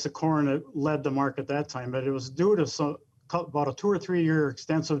 the price of corn led the market that time, but it was due to about a 2 or 3 year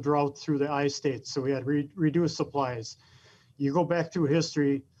extensive drought through the I-states. So we had reduced supplies. You go back through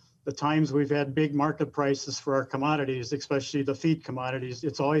history, the times we've had big market prices for our commodities, especially the feed commodities,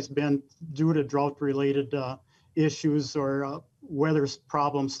 it's always been due to drought-related issues or weather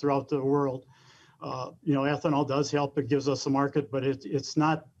problems throughout the world. Ethanol does help. It gives us a market, but it's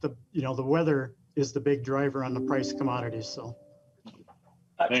not the weather is the big driver on the price commodities. So,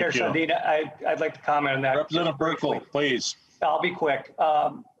 Chair Sundin, I'd like to comment on that. Representative Burkle, please. I'll be quick.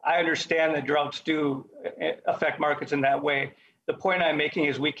 I understand that droughts do affect markets in that way. The point I'm making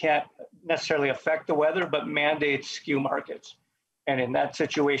is we can't necessarily affect the weather, but mandates skew markets. And in that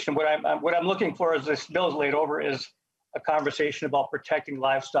situation, what I'm looking for as this bill is laid over is a conversation about protecting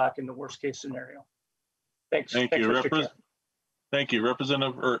livestock in the worst case scenario. Thanks. Thank you. Thank you,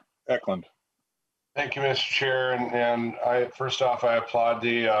 Representative Eklund. Thank you, Mr. Chair. And first off, I applaud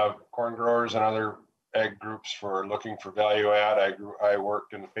the corn growers and other ag groups for looking for value add. I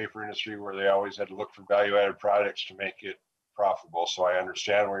worked in the paper industry where they always had to look for value added products to make it profitable. So I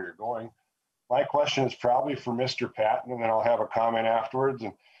understand where you're going. My question is probably for Mr. Patton, and then I'll have a comment afterwards.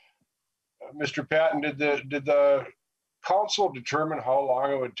 And Mr. Patton, did the council determine how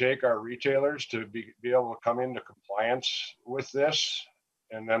long it would take our retailers to be able to come into compliance with this?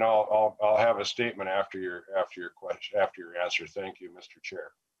 And then I'll have a statement after your question, after your answer. Thank you, Mr.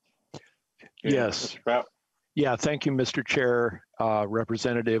 Chair. Yes. Yeah, thank you, Mr. Chair,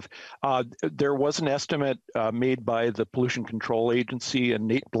 Representative. There was an estimate made by the Pollution Control Agency, and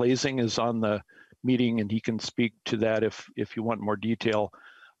Nate Blazing is on the meeting, and he can speak to that if you want more detail.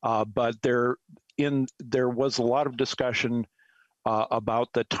 But there was a lot of discussion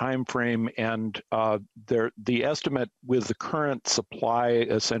about the time frame, and the estimate with the current supply,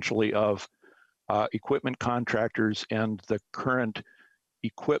 essentially, of equipment contractors and the current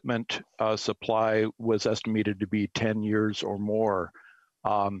equipment supply was estimated to be 10 years or more.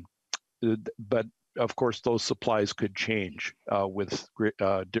 But of course, those supplies could change with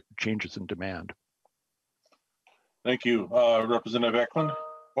changes in demand. Thank you. Representative Eklund.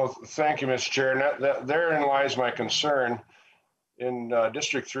 Well, thank you, Mr. Chair. And therein lies my concern. In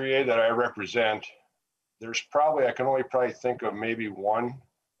District 3A that I represent, there's I can only think of maybe 1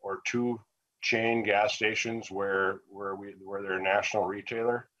 or 2 chain gas stations where they're a national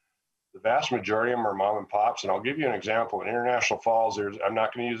retailer. The vast majority of them are mom and pops. And I'll give you an example. In International Falls, I'm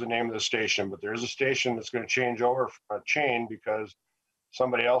not going to use the name of the station, but there's a station that's going to change over from a chain because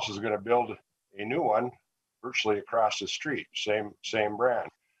somebody else is going to build a new one virtually across the street, same brand.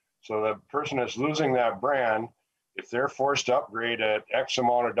 So the person that's losing that brand, if they're forced to upgrade at X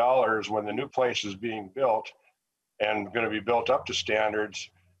amount of dollars when the new place is being built and going to be built up to standards,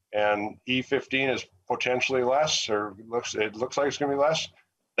 and E15 is potentially less, or it looks like it's going to be less,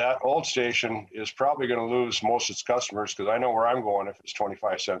 that old station is probably going to lose most of its customers, because I know where I'm going if it's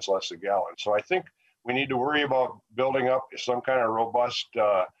 25 cents less a gallon. So I think we need to worry about building up some kind of robust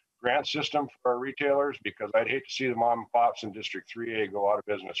grant system for our retailers, because I'd hate to see the mom and pops in District 3A go out of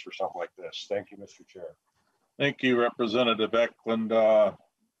business for something like this. Thank you, Mr. Chair. Thank you, Representative Eklund.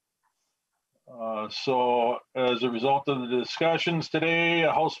 So as a result of the discussions today,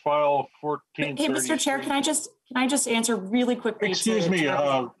 House File 1433. Hey, Mr. Chair, can I just answer really quickly? Excuse me,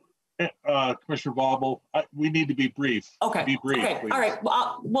 Commissioner Bobble. We need to be brief. Okay. Be brief. Okay. Please. All right.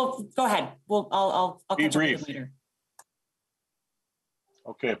 Well, go ahead. I'll be catch brief. up with you later.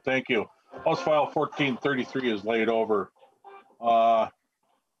 Okay. Thank you. House File 1433 is laid over.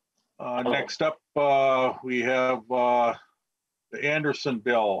 Next up, we have the Anderson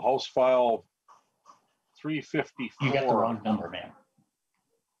bill, House File 354. You got the wrong number, man.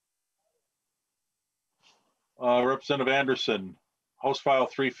 Representative Anderson, House File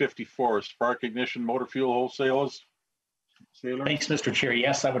 354, Spark Ignition Motor Fuel Wholesalers. Thanks, Mr. Chair.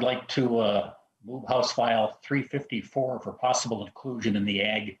 Yes, I would like to move House File 354 for possible inclusion in the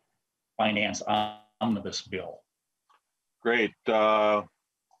Ag Finance Omnibus Bill. Great. Go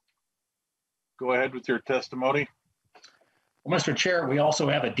ahead with your testimony. Well, Mr. Chair, we also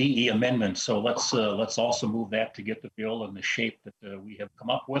have a DE amendment, so let's also move that to get the bill in the shape that we have come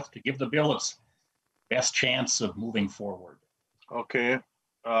up with to give the bill its best chance of moving forward. Okay.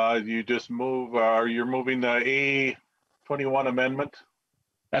 You just move, you're moving the A21 amendment?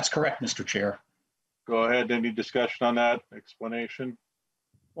 That's correct, Mr. Chair. Go ahead. Any discussion on that explanation?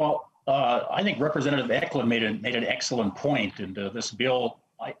 Well, I think Representative Eklund made an excellent point, and this bill,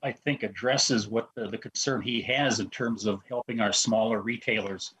 I think, addresses what the concern he has in terms of helping our smaller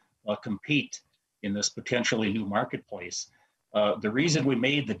retailers compete in this potentially new marketplace. The reason we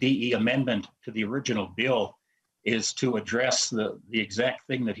made the DE amendment to the original bill is to address the exact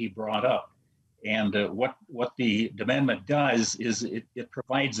thing that he brought up. And what the amendment does is it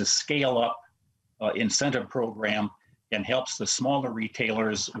provides a scale-up incentive program and helps the smaller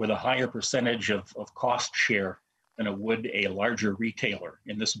retailers with a higher percentage of cost share than it would a larger retailer.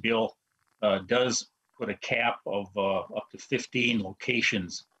 And this bill does put a cap of up to 15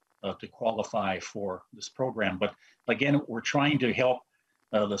 locations to qualify for this program. But again, we're trying to help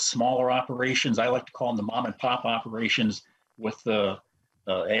the smaller operations. I like to call them the mom and pop operations, with the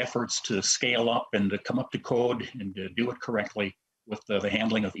efforts to scale up and to come up to code and to do it correctly with the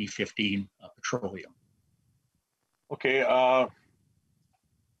handling of E15 petroleum. Okay, now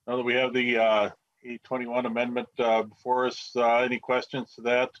that we have the E21 amendment before us, any questions to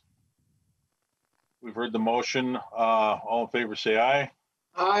that? We've heard the motion. All in favor say aye.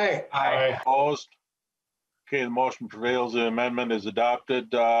 Aye. Aye. Opposed? Okay, the motion prevails. The amendment is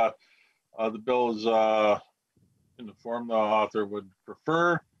adopted. The bill is in the form the author would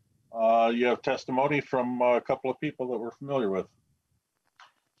prefer. You have testimony from a couple of people that we're familiar with.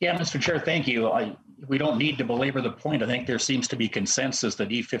 Yeah, Mr. Chair, thank you. We don't need to belabor the point. I think there seems to be consensus that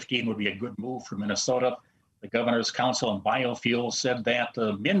E15 would be a good move for Minnesota. The Governor's Council on Biofuels said that.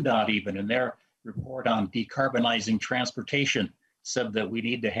 MnDOT, even in their report on decarbonizing transportation, said that we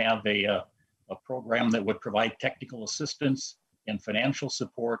need to have a program that would provide technical assistance and financial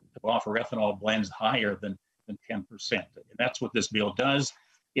support to offer ethanol blends higher than 10%. And that's what this bill does.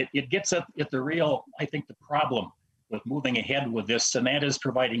 It gets at the real, I think, the problem with moving ahead with this, and that is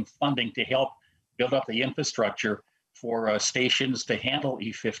providing funding to help build up the infrastructure for stations to handle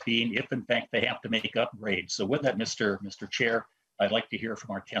E15 if in fact they have to make upgrades. So with that, Mr. Chair, I'd like to hear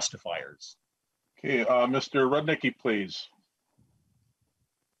from our testifiers. Okay, Mr. Rudnicki, please.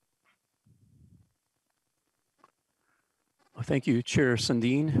 Thank you, Chair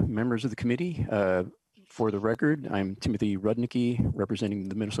Sundin, members of the committee. For the record, I'm Timothy Rudnicki, representing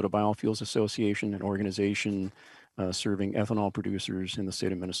the Minnesota Biofuels Association, an organization serving ethanol producers in the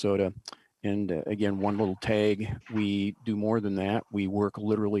state of Minnesota. And again, one little tag, we do more than that. We work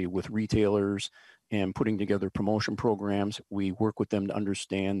literally with retailers and putting together promotion programs. We work with them to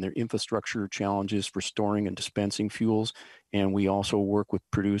understand their infrastructure challenges for storing and dispensing fuels. And we also work with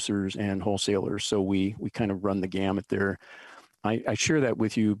producers and wholesalers. So we kind of run the gamut there. I share that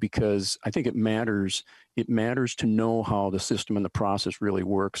with you because I think it matters. It matters to know how the system and the process really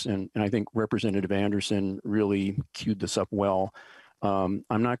works. And I think Representative Anderson really queued this up well. I'm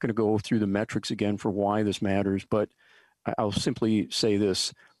not going to go through the metrics again for why this matters, but I'll simply say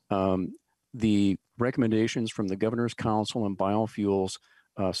this. The recommendations from the Governor's Council on Biofuels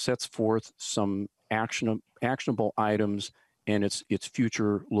sets forth some actionable items, and it's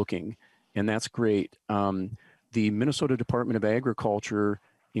future looking, and that's great. The Minnesota Department of Agriculture,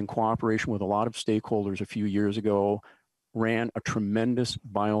 in cooperation with a lot of stakeholders a few years ago, ran a tremendous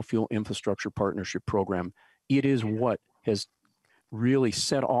biofuel infrastructure partnership program. It is what has really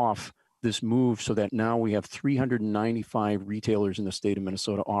set off this move so that now we have 395 retailers in the state of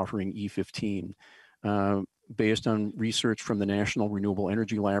Minnesota offering E15. Based on research from the National Renewable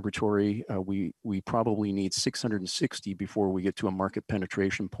Energy Laboratory, we probably need 660 before we get to a market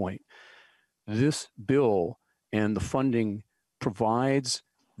penetration point. This bill and the funding provides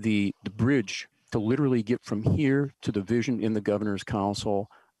the bridge to literally get from here to the vision in the Governor's Council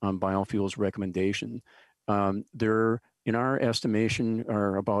on Biofuels recommendation. There, in our estimation,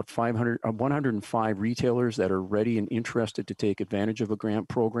 are about 105 retailers that are ready and interested to take advantage of a grant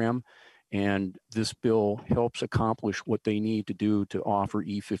program. And this bill helps accomplish what they need to do to offer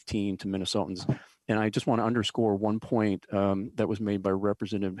E15 to Minnesotans. And I just want to underscore one point that was made by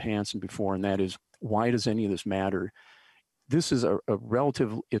Representative Hansen before, and that is, why does any of this matter? This is a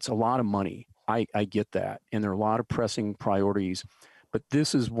relative, it's a lot of money. I get that. And there are a lot of pressing priorities, but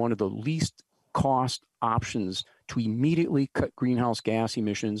this is one of the least cost options to immediately cut greenhouse gas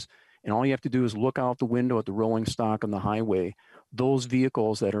emissions. And all you have to do is look out the window at the rolling stock on the highway. Those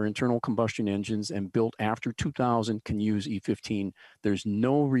vehicles that are internal combustion engines and built after 2000 can use E15. There's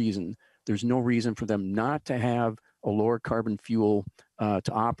no reason for them not to have a lower carbon fuel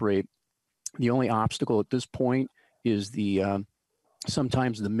to operate. The only obstacle at this point is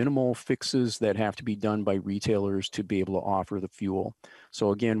sometimes the minimal fixes that have to be done by retailers to be able to offer the fuel.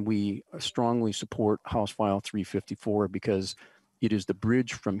 So again, we strongly support House File 354 because it is the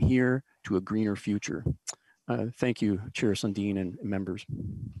bridge from here to a greener future. Thank you, Chair Sundin and members.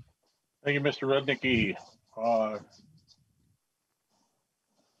 Thank you, Mr. Rudnicki.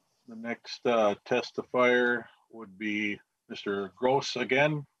 The next testifier would be Mr. Gross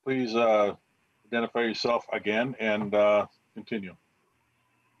again. Please identify yourself again and continue.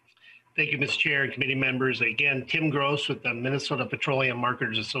 Thank you, Mr. Chair and committee members. Again, Tim Gross with the Minnesota Petroleum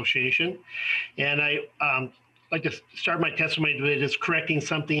Marketers Association. And I like to start my testimony today just correcting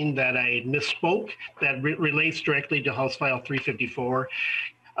something that I misspoke that relates directly to House File 354.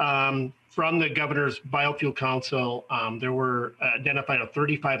 From the Governor's Biofuel Council, there were identified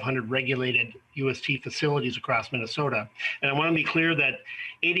 3,500 regulated UST facilities across Minnesota. And I want to be clear that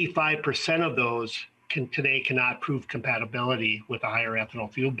 85% of those today cannot prove compatibility with a higher ethanol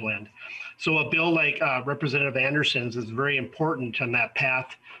fuel blend. So a bill like Representative Anderson's is very important on that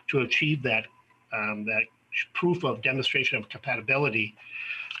path to achieve that, that proof of demonstration of compatibility.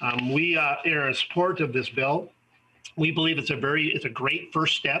 We are in support of this bill. We believe it's a great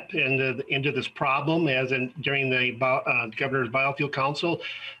first step into this problem. As in during the Governor's Biofuel Council,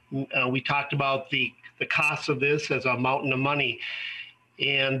 we talked about the costs of this as a mountain of money.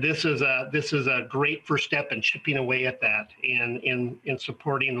 And this is a great first step in chipping away at that and in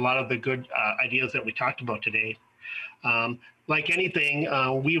supporting a lot of the good ideas that we talked about today. Like anything,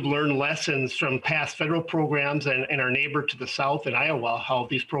 we've learned lessons from past federal programs and our neighbor to the south in Iowa, how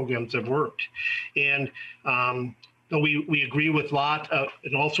these programs have worked. And we agree with Lot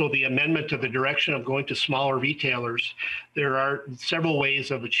and also the amendment to the direction of going to smaller retailers. There are several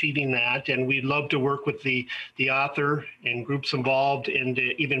ways of achieving that, and we'd love to work with the author and groups involved in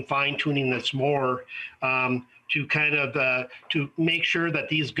even fine tuning this more to kind of to make sure that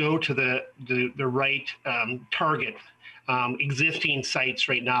these go to the right target existing sites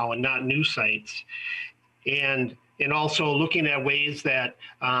right now and not new sites, and also looking at ways that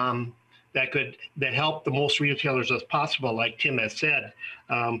that help the most retailers as possible, like Tim has said.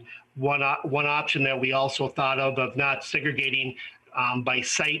 One option that we also thought of not segregating by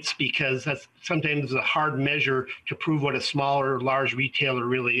sites, because that's sometimes a hard measure to prove what a small or large retailer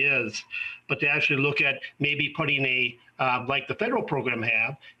really is, but to actually look at maybe putting a like the federal program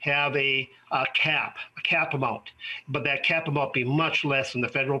have a cap amount, but that cap amount be much less than the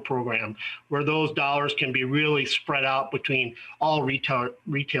federal program, where those dollars can be really spread out between all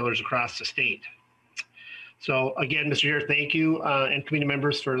retailers across the state. So again, Mr. Chair, thank you and committee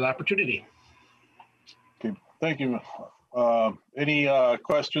members for the opportunity. Okay, thank you. Any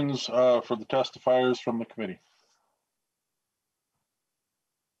questions for the testifiers from the committee?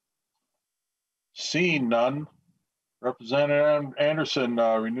 Seeing none, Representative Anderson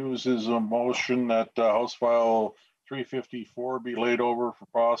renews his motion that House File 354 be laid over for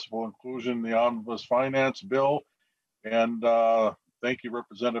possible inclusion in the Omnibus Finance Bill. And thank you,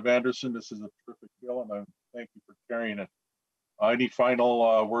 Representative Anderson. This is a terrific bill, and I thank you for carrying it. Any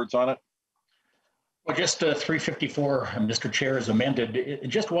final words on it? Well, just 354, Mr. Chair, is amended.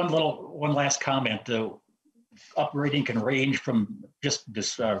 Just one last comment. Upgrading can range from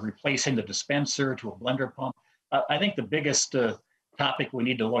just replacing the dispenser to a blender pump. I think the biggest topic we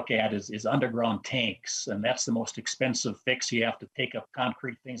need to look at is underground tanks, and that's the most expensive fix. You have to take up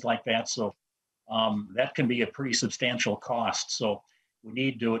concrete, things like that. So that can be a pretty substantial cost. So we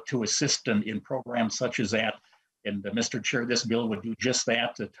need to assist in programs such as that. And Mr. Chair, this bill would do just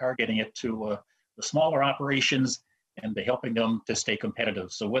that, targeting it to the smaller operations and helping them to stay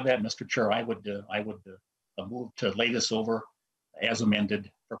competitive. So with that, Mr. Chair, I would move to lay this over as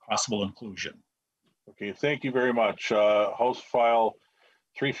amended for possible inclusion. Okay, thank you very much. House File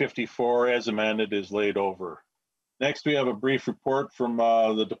 354 as amended is laid over. Next, we have a brief report from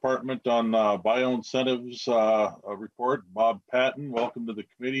the Department on Bioincentives report. Bob Patton, welcome to the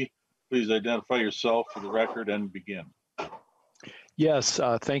committee. Please identify yourself for the record and begin. Yes,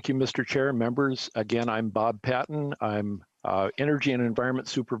 thank you, Mr. Chair, members. Again, I'm Bob Patton. I'm Energy and Environment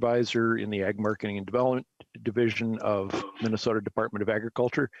Supervisor in the Ag Marketing and Development Division of Minnesota Department of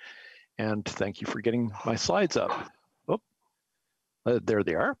Agriculture. And thank you for getting my slides up. Oh, there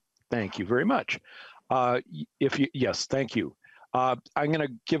they are. Thank you very much. Yes, thank you. I'm going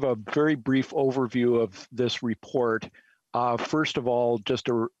to give a very brief overview of this report. First of all, just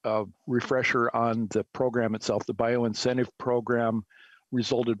a refresher on the program itself. The Bioincentive program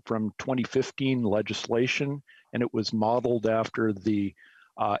resulted from 2015 legislation, and it was modeled after the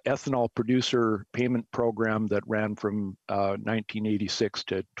ethanol producer payment program that ran from 1986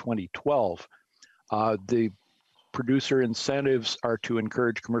 to 2012. The producer incentives are to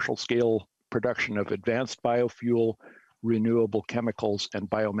encourage commercial scale production of advanced biofuel, renewable chemicals, and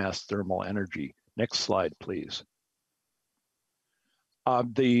biomass thermal energy. Next slide, please.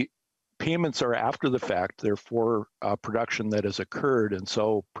 The payments are after the fact. They're for production that has occurred, and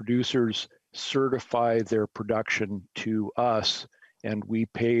so producers certify their production to us, and we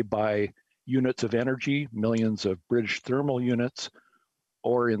pay by units of energy, millions of bridge thermal units,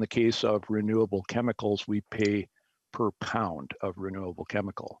 or in the case of renewable chemicals, we pay per pound of renewable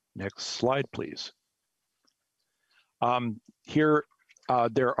chemical. Next slide, please. Here,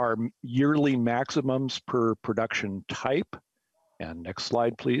 there are yearly maximums per production type. And next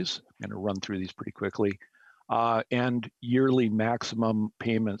slide, please. I'm going to run through these pretty quickly. And yearly maximum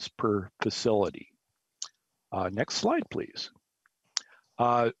payments per facility. Next slide, please.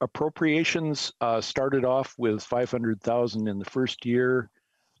 Appropriations started off with 500,000 in the first year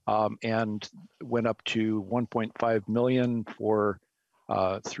and went up to 1.5 million for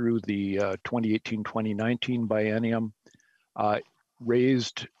through the 2018-2019 biennium,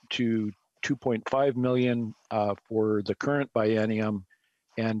 raised to 2.5 million for the current biennium,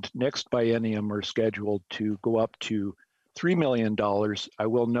 and next biennium are scheduled to go up to $3 million. I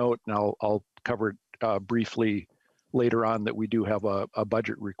will note, and I'll cover it briefly later on, that we do have a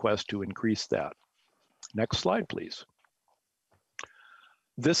budget request to increase that. Next slide, please.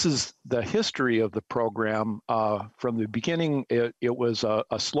 This is the history of the program. From the beginning, it was a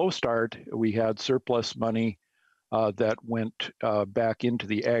slow start. We had surplus money that went back into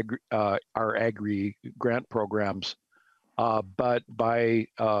the our agri grant programs. But by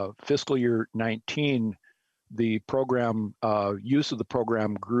fiscal year 19, the program, use of the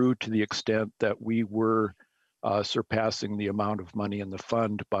program grew to the extent that we were surpassing the amount of money in the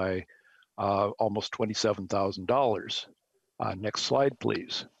fund by almost $27,000. Next slide,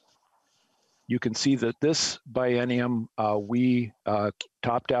 please. You can see that this biennium, we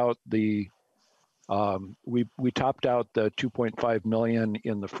topped out the we topped out the 2.5 million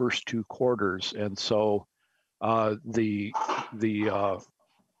in the first 2 quarters, and so that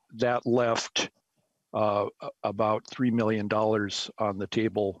left about $3 million on the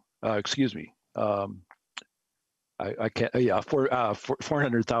table. Excuse me. I can't. Yeah, for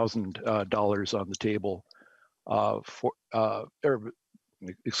 $400,000 on the table.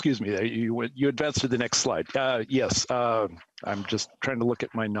 Excuse me. You advanced to the next slide. Yes. I'm just trying to look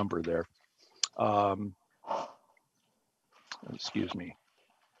at my number there. Excuse me.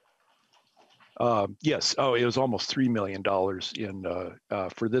 Yes. Oh, it was almost $3 million in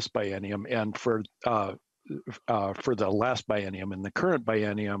for this biennium, and for the last biennium. In the current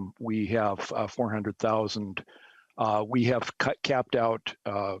biennium, we have 400,000. We have capped out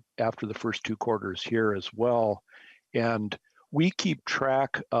after the first 2 quarters here as well, and we keep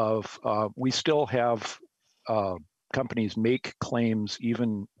track of. We still have companies make claims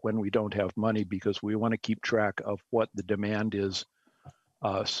even when we don't have money, because we want to keep track of what the demand is.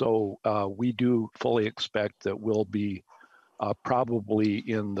 So we do fully expect that we'll be probably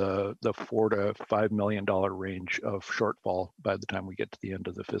in the $4 to $5 million range of shortfall by the time we get to the end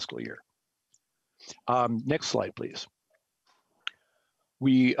of the fiscal year. Next slide, please.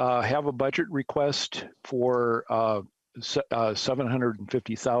 We have a budget request for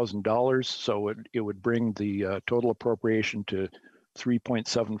 $750,000, so it would bring the total appropriation to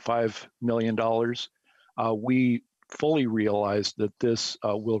 $3.75 million. We fully realize that this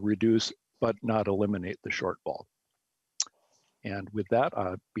will reduce but not eliminate the shortfall. And with that,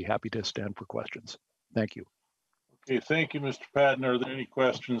 I'd be happy to stand for questions. Thank you. Okay, thank you, Mr. Patton. Are there any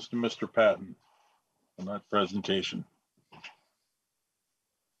questions to Mr. Patton on that presentation?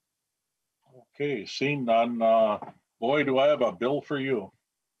 Okay, seeing none. Boy, do I have a bill for you.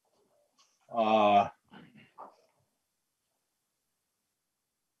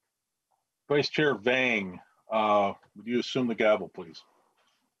 Vice Chair Vang, would you assume the gavel, please?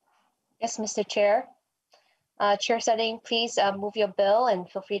 Yes, Mr. Chair. Chair Sundin, please move your bill and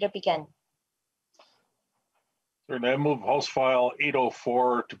feel free to begin. I move House File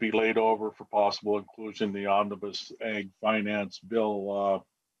 804 to be laid over for possible inclusion in the Omnibus Ag Finance Bill.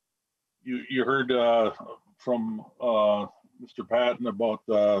 You heard from Mr. Patton about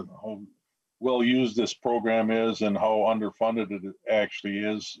how well used this program is and how underfunded it actually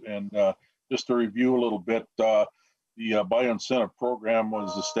is. And just to review a little bit, the Bioincentive program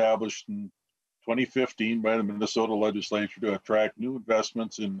was established in 2015 by the Minnesota legislature to attract new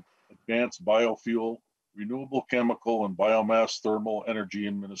investments in advanced biofuel, renewable chemical, and biomass thermal energy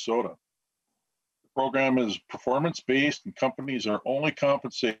in Minnesota. The program is performance-based, and companies are only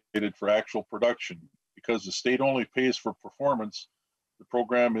compensated for actual production. Because the state only pays for performance, the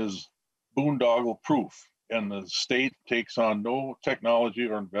program is boondoggle proof, and the state takes on no technology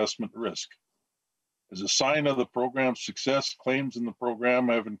or investment risk. As a sign of the program's success, claims in the program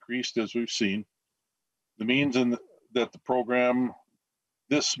have increased as we've seen. This means that the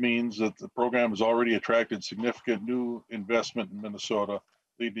program has already attracted significant new investment in Minnesota,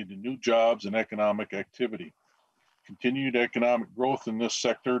 leading to new jobs and economic activity. Continued economic growth in this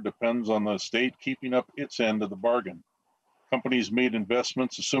sector depends on the state keeping up its end of the bargain. Companies made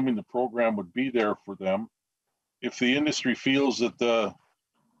investments assuming the program would be there for them. If the industry feels that the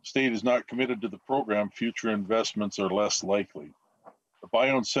state is not committed to the program, future investments are less likely. The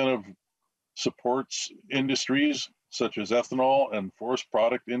bioincentive supports industries such as ethanol and forest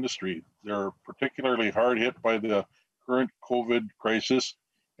product industry. They're particularly hard hit by the current COVID crisis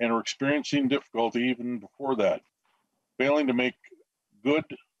and are experiencing difficulty even before that. Failing to make good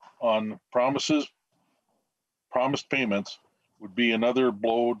on promised payments would be another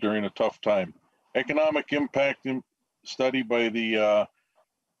blow during a tough time. Economic impact study by the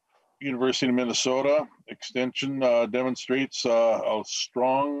University of Minnesota Extension demonstrates a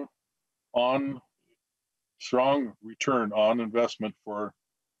strong return on investment for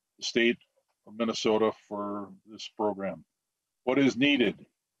the state of Minnesota for this program. What is needed?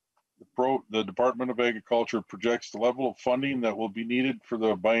 The Department of Agriculture projects the level of funding that will be needed for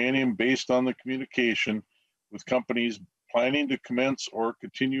the biennium based on the communication with companies planning to commence or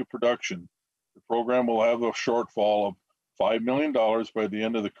continue production. The program will have a shortfall of $5 million by the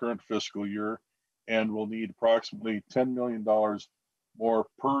end of the current fiscal year and will need approximately $10 million more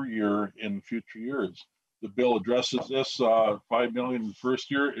per year in future years. The bill addresses this, $5 million in the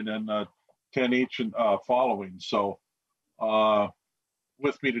first year and then 10 each in following. So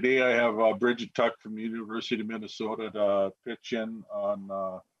with me today, I have Bridget Tuck from the University of Minnesota to pitch in on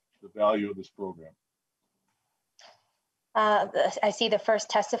the value of this program. I see the first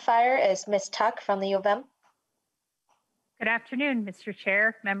testifier is Ms. Tuck from the U of M. Good afternoon, Mr.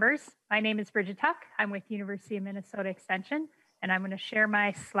 Chair, members. My name is Bridget Tuck. I'm with University of Minnesota Extension, and I'm going to share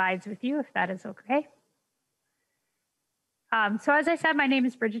my slides with you if that is okay. So as I said, my name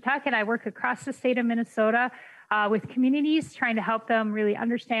is Bridget Tuck, and I work across the state of Minnesota with communities, trying to help them really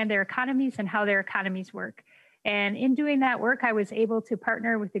understand their economies and how their economies work. And in doing that work, I was able to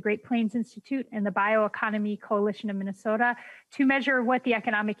partner with the Great Plains Institute and the Bioeconomy Coalition of Minnesota to measure what the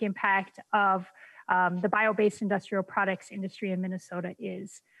economic impact of the bio-based industrial products industry in Minnesota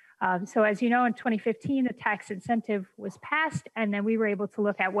is. So as you know, in 2015, the tax incentive was passed, and then we were able to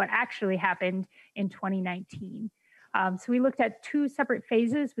look at what actually happened in 2019. So we looked at two separate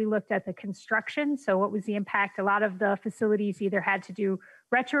phases. We looked at the construction. So what was the impact? A lot of the facilities either had to do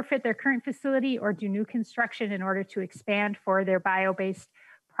retrofit their current facility or do new construction in order to expand for their bio-based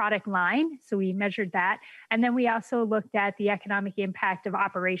product line. So we measured that. And then we also looked at the economic impact of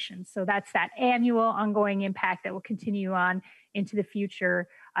operations. So that's that annual ongoing impact that will continue on into the future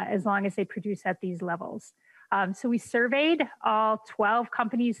as long as they produce at these levels. So we surveyed all 12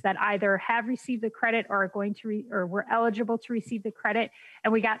 companies that either have received the credit or are going to or were eligible to receive the credit,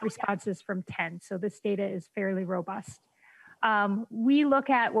 and we got responses from 10. So this data is fairly robust. We look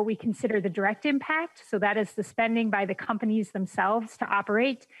at what we consider the direct impact. So that is the spending by the companies themselves to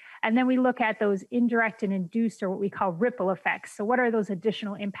operate. And then we look at those indirect and induced, or what we call ripple effects. So what are those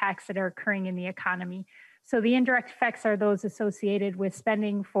additional impacts that are occurring in the economy? So the indirect effects are those associated with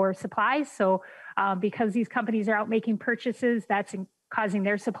spending for supplies. So because these companies are out making purchases, that's causing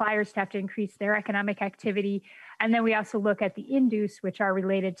their suppliers to have to increase their economic activity. And then we also look at the induced, which are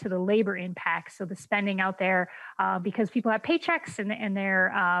related to the labor impacts. So the spending out there because people have paychecks and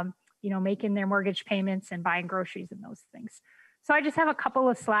they're making their mortgage payments and buying groceries and those things. So I just have a couple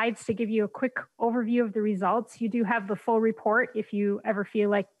of slides to give you a quick overview of the results. You do have the full report if you ever feel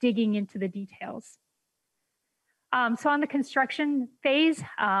like digging into the details. So on the construction phase,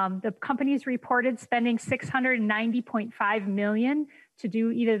 the companies reported spending $690.5 million to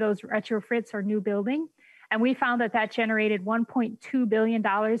do either those retrofits or new building. And we found that that generated $1.2 billion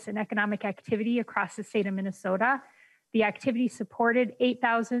in economic activity across the state of Minnesota. The activity supported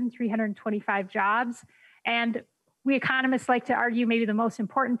 8,325 jobs. And we economists like to argue maybe the most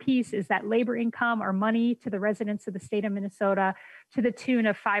important piece is that labor income or money to the residents of the state of Minnesota to the tune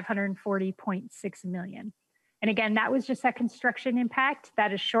of $540.6 million. And again, that was just that construction impact.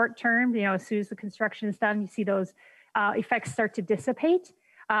 That is short term. As soon as the construction is done, you see those effects start to dissipate.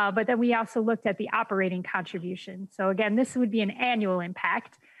 But then we also looked at the operating contribution. So again, this would be an annual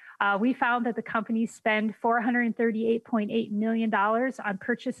impact. We found that the companies spend $438.8 million on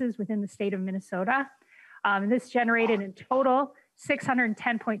purchases within the state of Minnesota. This generated in total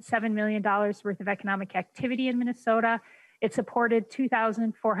 $610.7 million worth of economic activity in Minnesota. It supported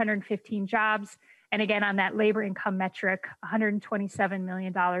 2,415 jobs. And again, on that labor income metric, $127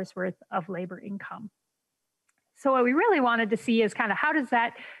 million worth of labor income. So what we really wanted to see is kind of how does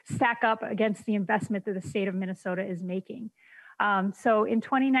that stack up against the investment that the state of Minnesota is making. So in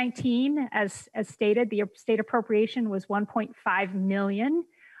 2019, as stated, the state appropriation was $1.5 million.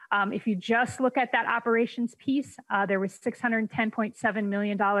 If you just look at that operations piece, there was $610.7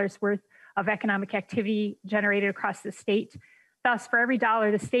 million worth of economic activity generated across the state. Thus, for every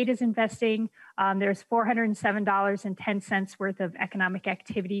dollar the state is investing, there's $407.10 worth of economic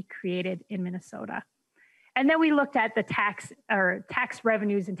activity created in Minnesota. And then we looked at the tax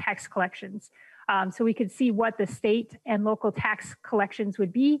revenues and tax collections. So we could see what the state and local tax collections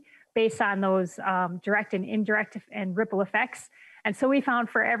would be based on those direct and indirect and ripple effects. And so we found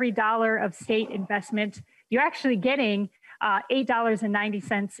for every dollar of state investment, you're actually getting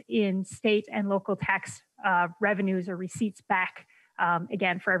 $8.90 in state and local tax revenues or receipts back.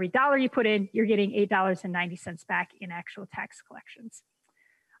 Again, for every dollar you put in, you're getting $8.90 back in actual tax collections.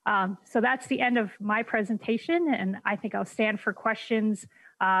 So that's the end of my presentation, and I think I'll stand for questions.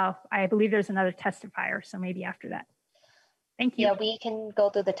 I believe there's another testifier, so maybe after that. Thank you. Yeah, we can go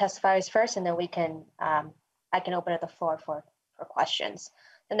through the testifiers first, and then we can, I can open up the floor for questions.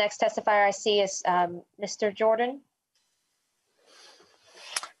 The next testifier I see is Mr. Jordan.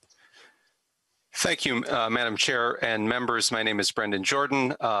 Thank you, Madam Chair and members. My name is Brendan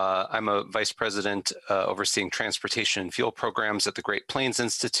Jordan. I'm a Vice President overseeing transportation and fuel programs at the Great Plains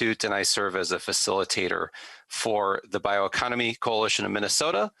Institute, and I serve as a facilitator for the Bioeconomy Coalition of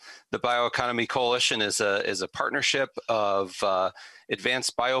Minnesota. The Bioeconomy Coalition is a partnership of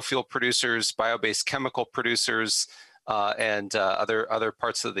advanced biofuel producers, bio-based chemical producers, and other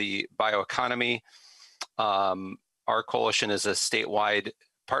parts of the bioeconomy. Our coalition is a statewide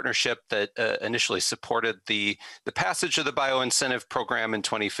partnership that initially supported the passage of the Bioincentive program in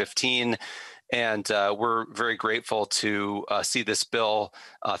 2015. And we're very grateful to see this bill.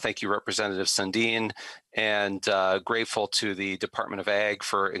 Thank you, Representative Sundin, and grateful to the Department of Ag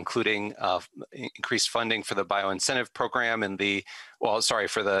for including increased funding for the Bioincentive program and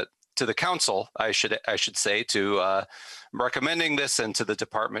to the council, I should say, to recommending this, and to the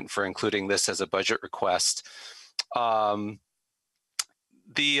department for including this as a budget request.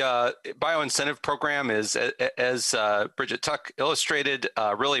 The Bioincentive program is, as Bridget Tuck illustrated,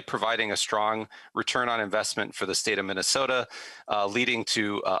 really providing a strong return on investment for the state of Minnesota, leading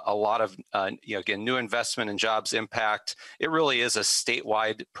to a lot of, again, new investment and jobs impact. It really is a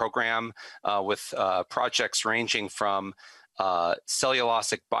statewide program with projects ranging from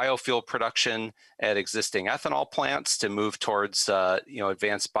cellulosic biofuel production at existing ethanol plants to move towards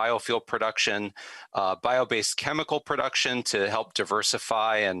advanced biofuel production, bio-based chemical production to help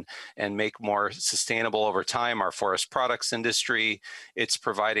diversify and make more sustainable over time our forest products industry. It's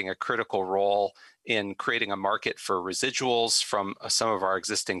providing a critical role in creating a market for residuals from some of our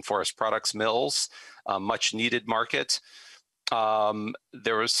existing forest products mills, a much needed market.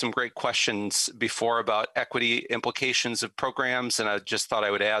 There was some great questions before about equity implications of programs, and I just thought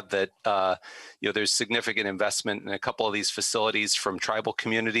I would add that there's significant investment in a couple of these facilities from tribal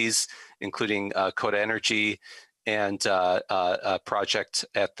communities, including Coda Energy and a project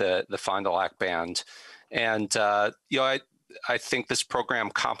at the Fond du Lac Band. And I think this program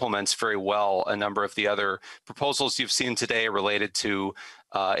complements very well a number of the other proposals you've seen today related to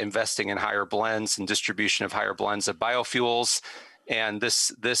investing in higher blends and distribution of higher blends of biofuels. And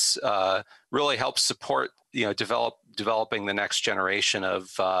this really helps support developing the next generation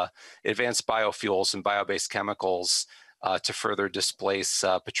of advanced biofuels and bio-based chemicals to further displace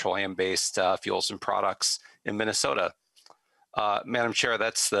petroleum-based fuels and products in Minnesota. Madam Chair,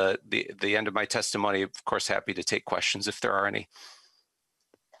 that's the end of my testimony. Of course, happy to take questions if there are any.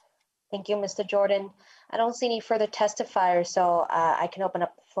 Thank you, Mr. Jordan. I don't see any further testifiers, so I can open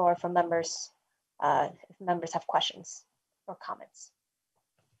up the floor for members if members have questions or comments.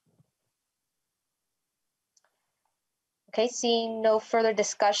 Okay, seeing no further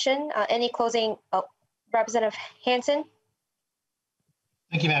discussion, any closing, Representative Hansen?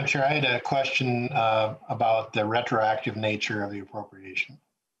 Thank you, Madam Chair. I had a question about the retroactive nature of the appropriation.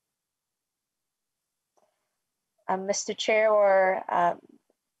 Mr. Chair, or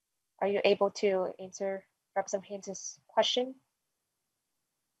are you able to answer Representative Hansen's question?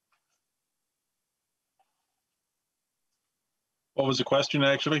 What was the question,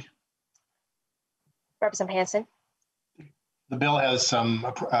 actually? Representative Hansen. The bill has some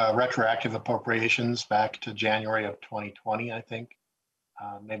retroactive appropriations back to January of 2020, I think.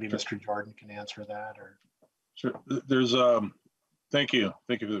 Maybe Mr. Jordan can answer that. Or sure. There's thank you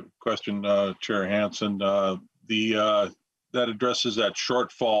for the question, Chair Hansen. That addresses that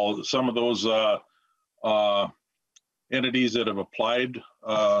shortfall. Some of those entities that have applied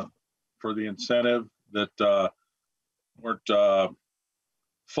for the incentive that weren't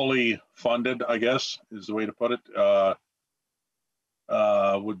fully funded, I guess is the way to put it,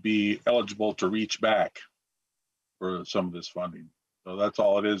 would be eligible to reach back for some of this funding. So that's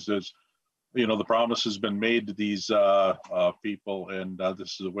all it is the promise has been made to these people, and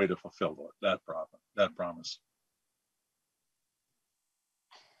this is a way to fulfill that promise.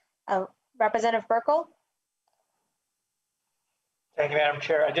 Representative Burkle? Thank you, Madam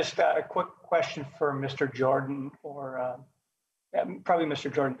Chair. I just got a quick question for Mr. Jordan, or probably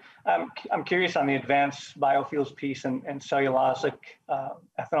Mr. Jordan. I'm curious on the advanced biofuels piece and cellulosic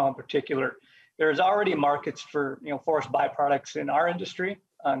ethanol in particular. There's already markets for forest byproducts in our industry,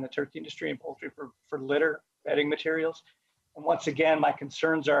 in the turkey industry and poultry for litter bedding materials. And once again, my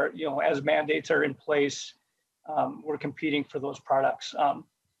concerns are, as mandates are in place, we're competing for those products.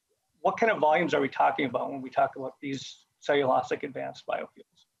 What kind of volumes are we talking about when we talk about these cellulosic advanced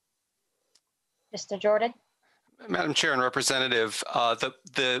biofuels? Mr. Jordan? Madam Chair and Representative,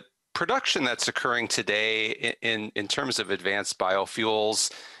 the production that's occurring today in terms of advanced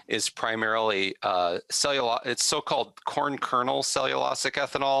biofuels is primarily it's so-called corn kernel cellulosic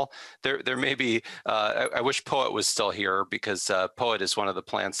ethanol. There may be, I wish Poet was still here, because Poet is one of the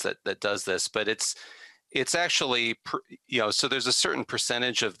plants that does this, but it's actually, so there's a certain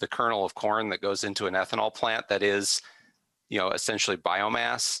percentage of the kernel of corn that goes into an ethanol plant that is, essentially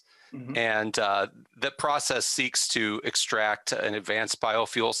biomass. Mm-hmm. And the process seeks to extract an advanced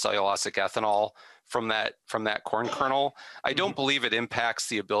biofuel, cellulosic ethanol, from that corn kernel. I don't believe it impacts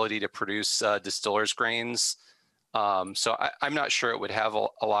the ability to produce distillers grains. So I'm not sure it would have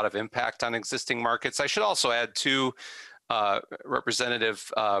a lot of impact on existing markets. I should also add too,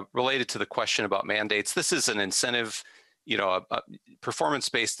 Representative, related to the question about mandates, this is an incentive, a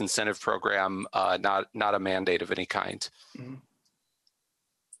performance-based incentive program, not a mandate of any kind. Mm-hmm.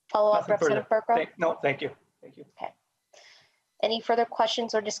 Follow-up, Representative Burkle? No, thank you. Thank you. Okay. Any further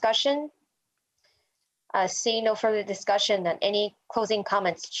questions or discussion? Seeing no further discussion, then any closing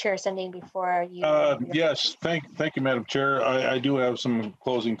comments, Chair Sundin, before you? Yes, thank you, Madam Chair. I do have some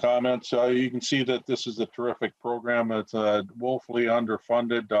closing comments. You can see that this is a terrific program. It's woefully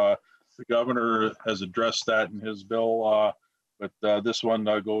underfunded. The governor has addressed that in his bill, but this one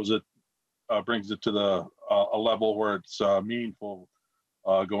brings it to a level where it's meaningful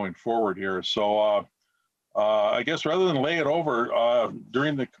going forward here. So I guess rather than lay it over,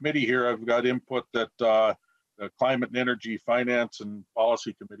 during the committee here, I've got input that the Climate and Energy Finance and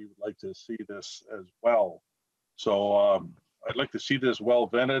Policy Committee would like to see this as well. So I'd like to see this well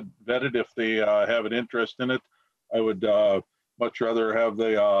vetted if they have an interest in it. I would much rather have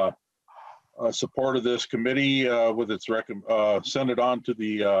the support of this committee with its send it on to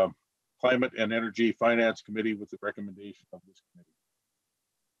the Climate and Energy Finance Committee with the recommendation of this committee.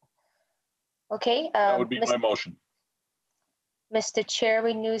 Okay. That would be my motion. Mr. Chair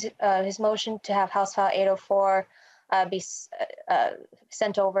renews his motion to have House File 804 be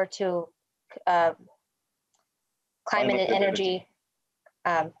sent over to Climate and Energy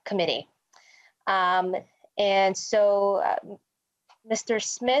Committee. And so, Mr.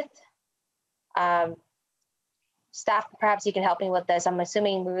 Smith, staff, perhaps you can help me with this. I'm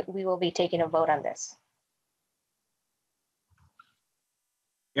assuming we will be taking a vote on this.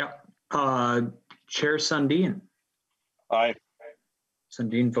 Yep. Chair Sundin. Aye.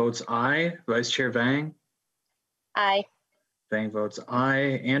 Sundin votes aye. Vice Chair Vang. Aye. Vang votes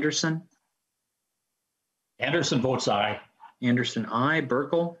aye. Anderson. Anderson votes aye. Anderson aye.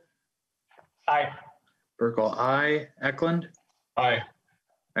 Burkle. Aye. Burkle aye. Eklund. Aye.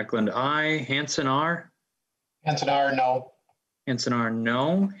 Eklund aye. Hansen R. Hansen R, no. Hansen R,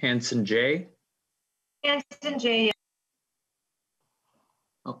 no. Hansen J. Hansen J, yes.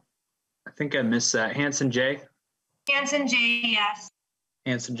 I think I missed that. Hansen J. Hansen J, yes.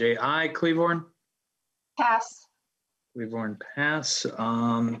 Hansen J, aye. Cleavorn. Pass. Cleavorn pass.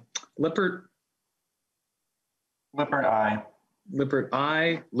 Lippert. Lippert aye. Lippert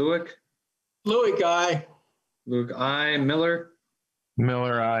aye. Lewick. Lewick aye. Lewick aye. Miller.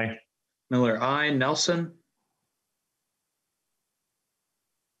 Miller, aye. Miller aye. Nelson.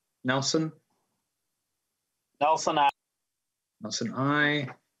 Nelson. Nelson aye. Nelson aye.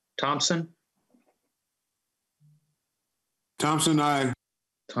 Thompson. Thompson aye.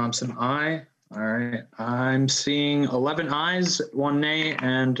 Thompson aye. All right. I'm seeing 11 ayes, 1 nay,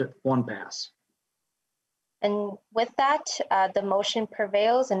 and 1 pass. And with that, the motion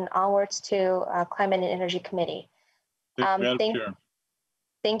prevails and onwards to Climate and Energy Committee.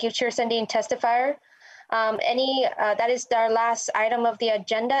 Thank you, Chair Sundin, testifier. That is our last item of the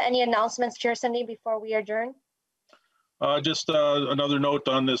agenda. Any announcements, Chair Sundin, before we adjourn? Just another note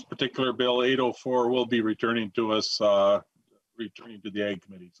on this particular bill, 804 will be returning to us, returning to the Ag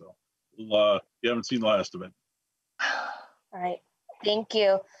Committee. So you haven't seen the last of it. All right, thank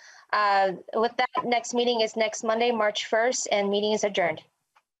you. With that, next meeting is next Monday, March 1st, and meeting is adjourned.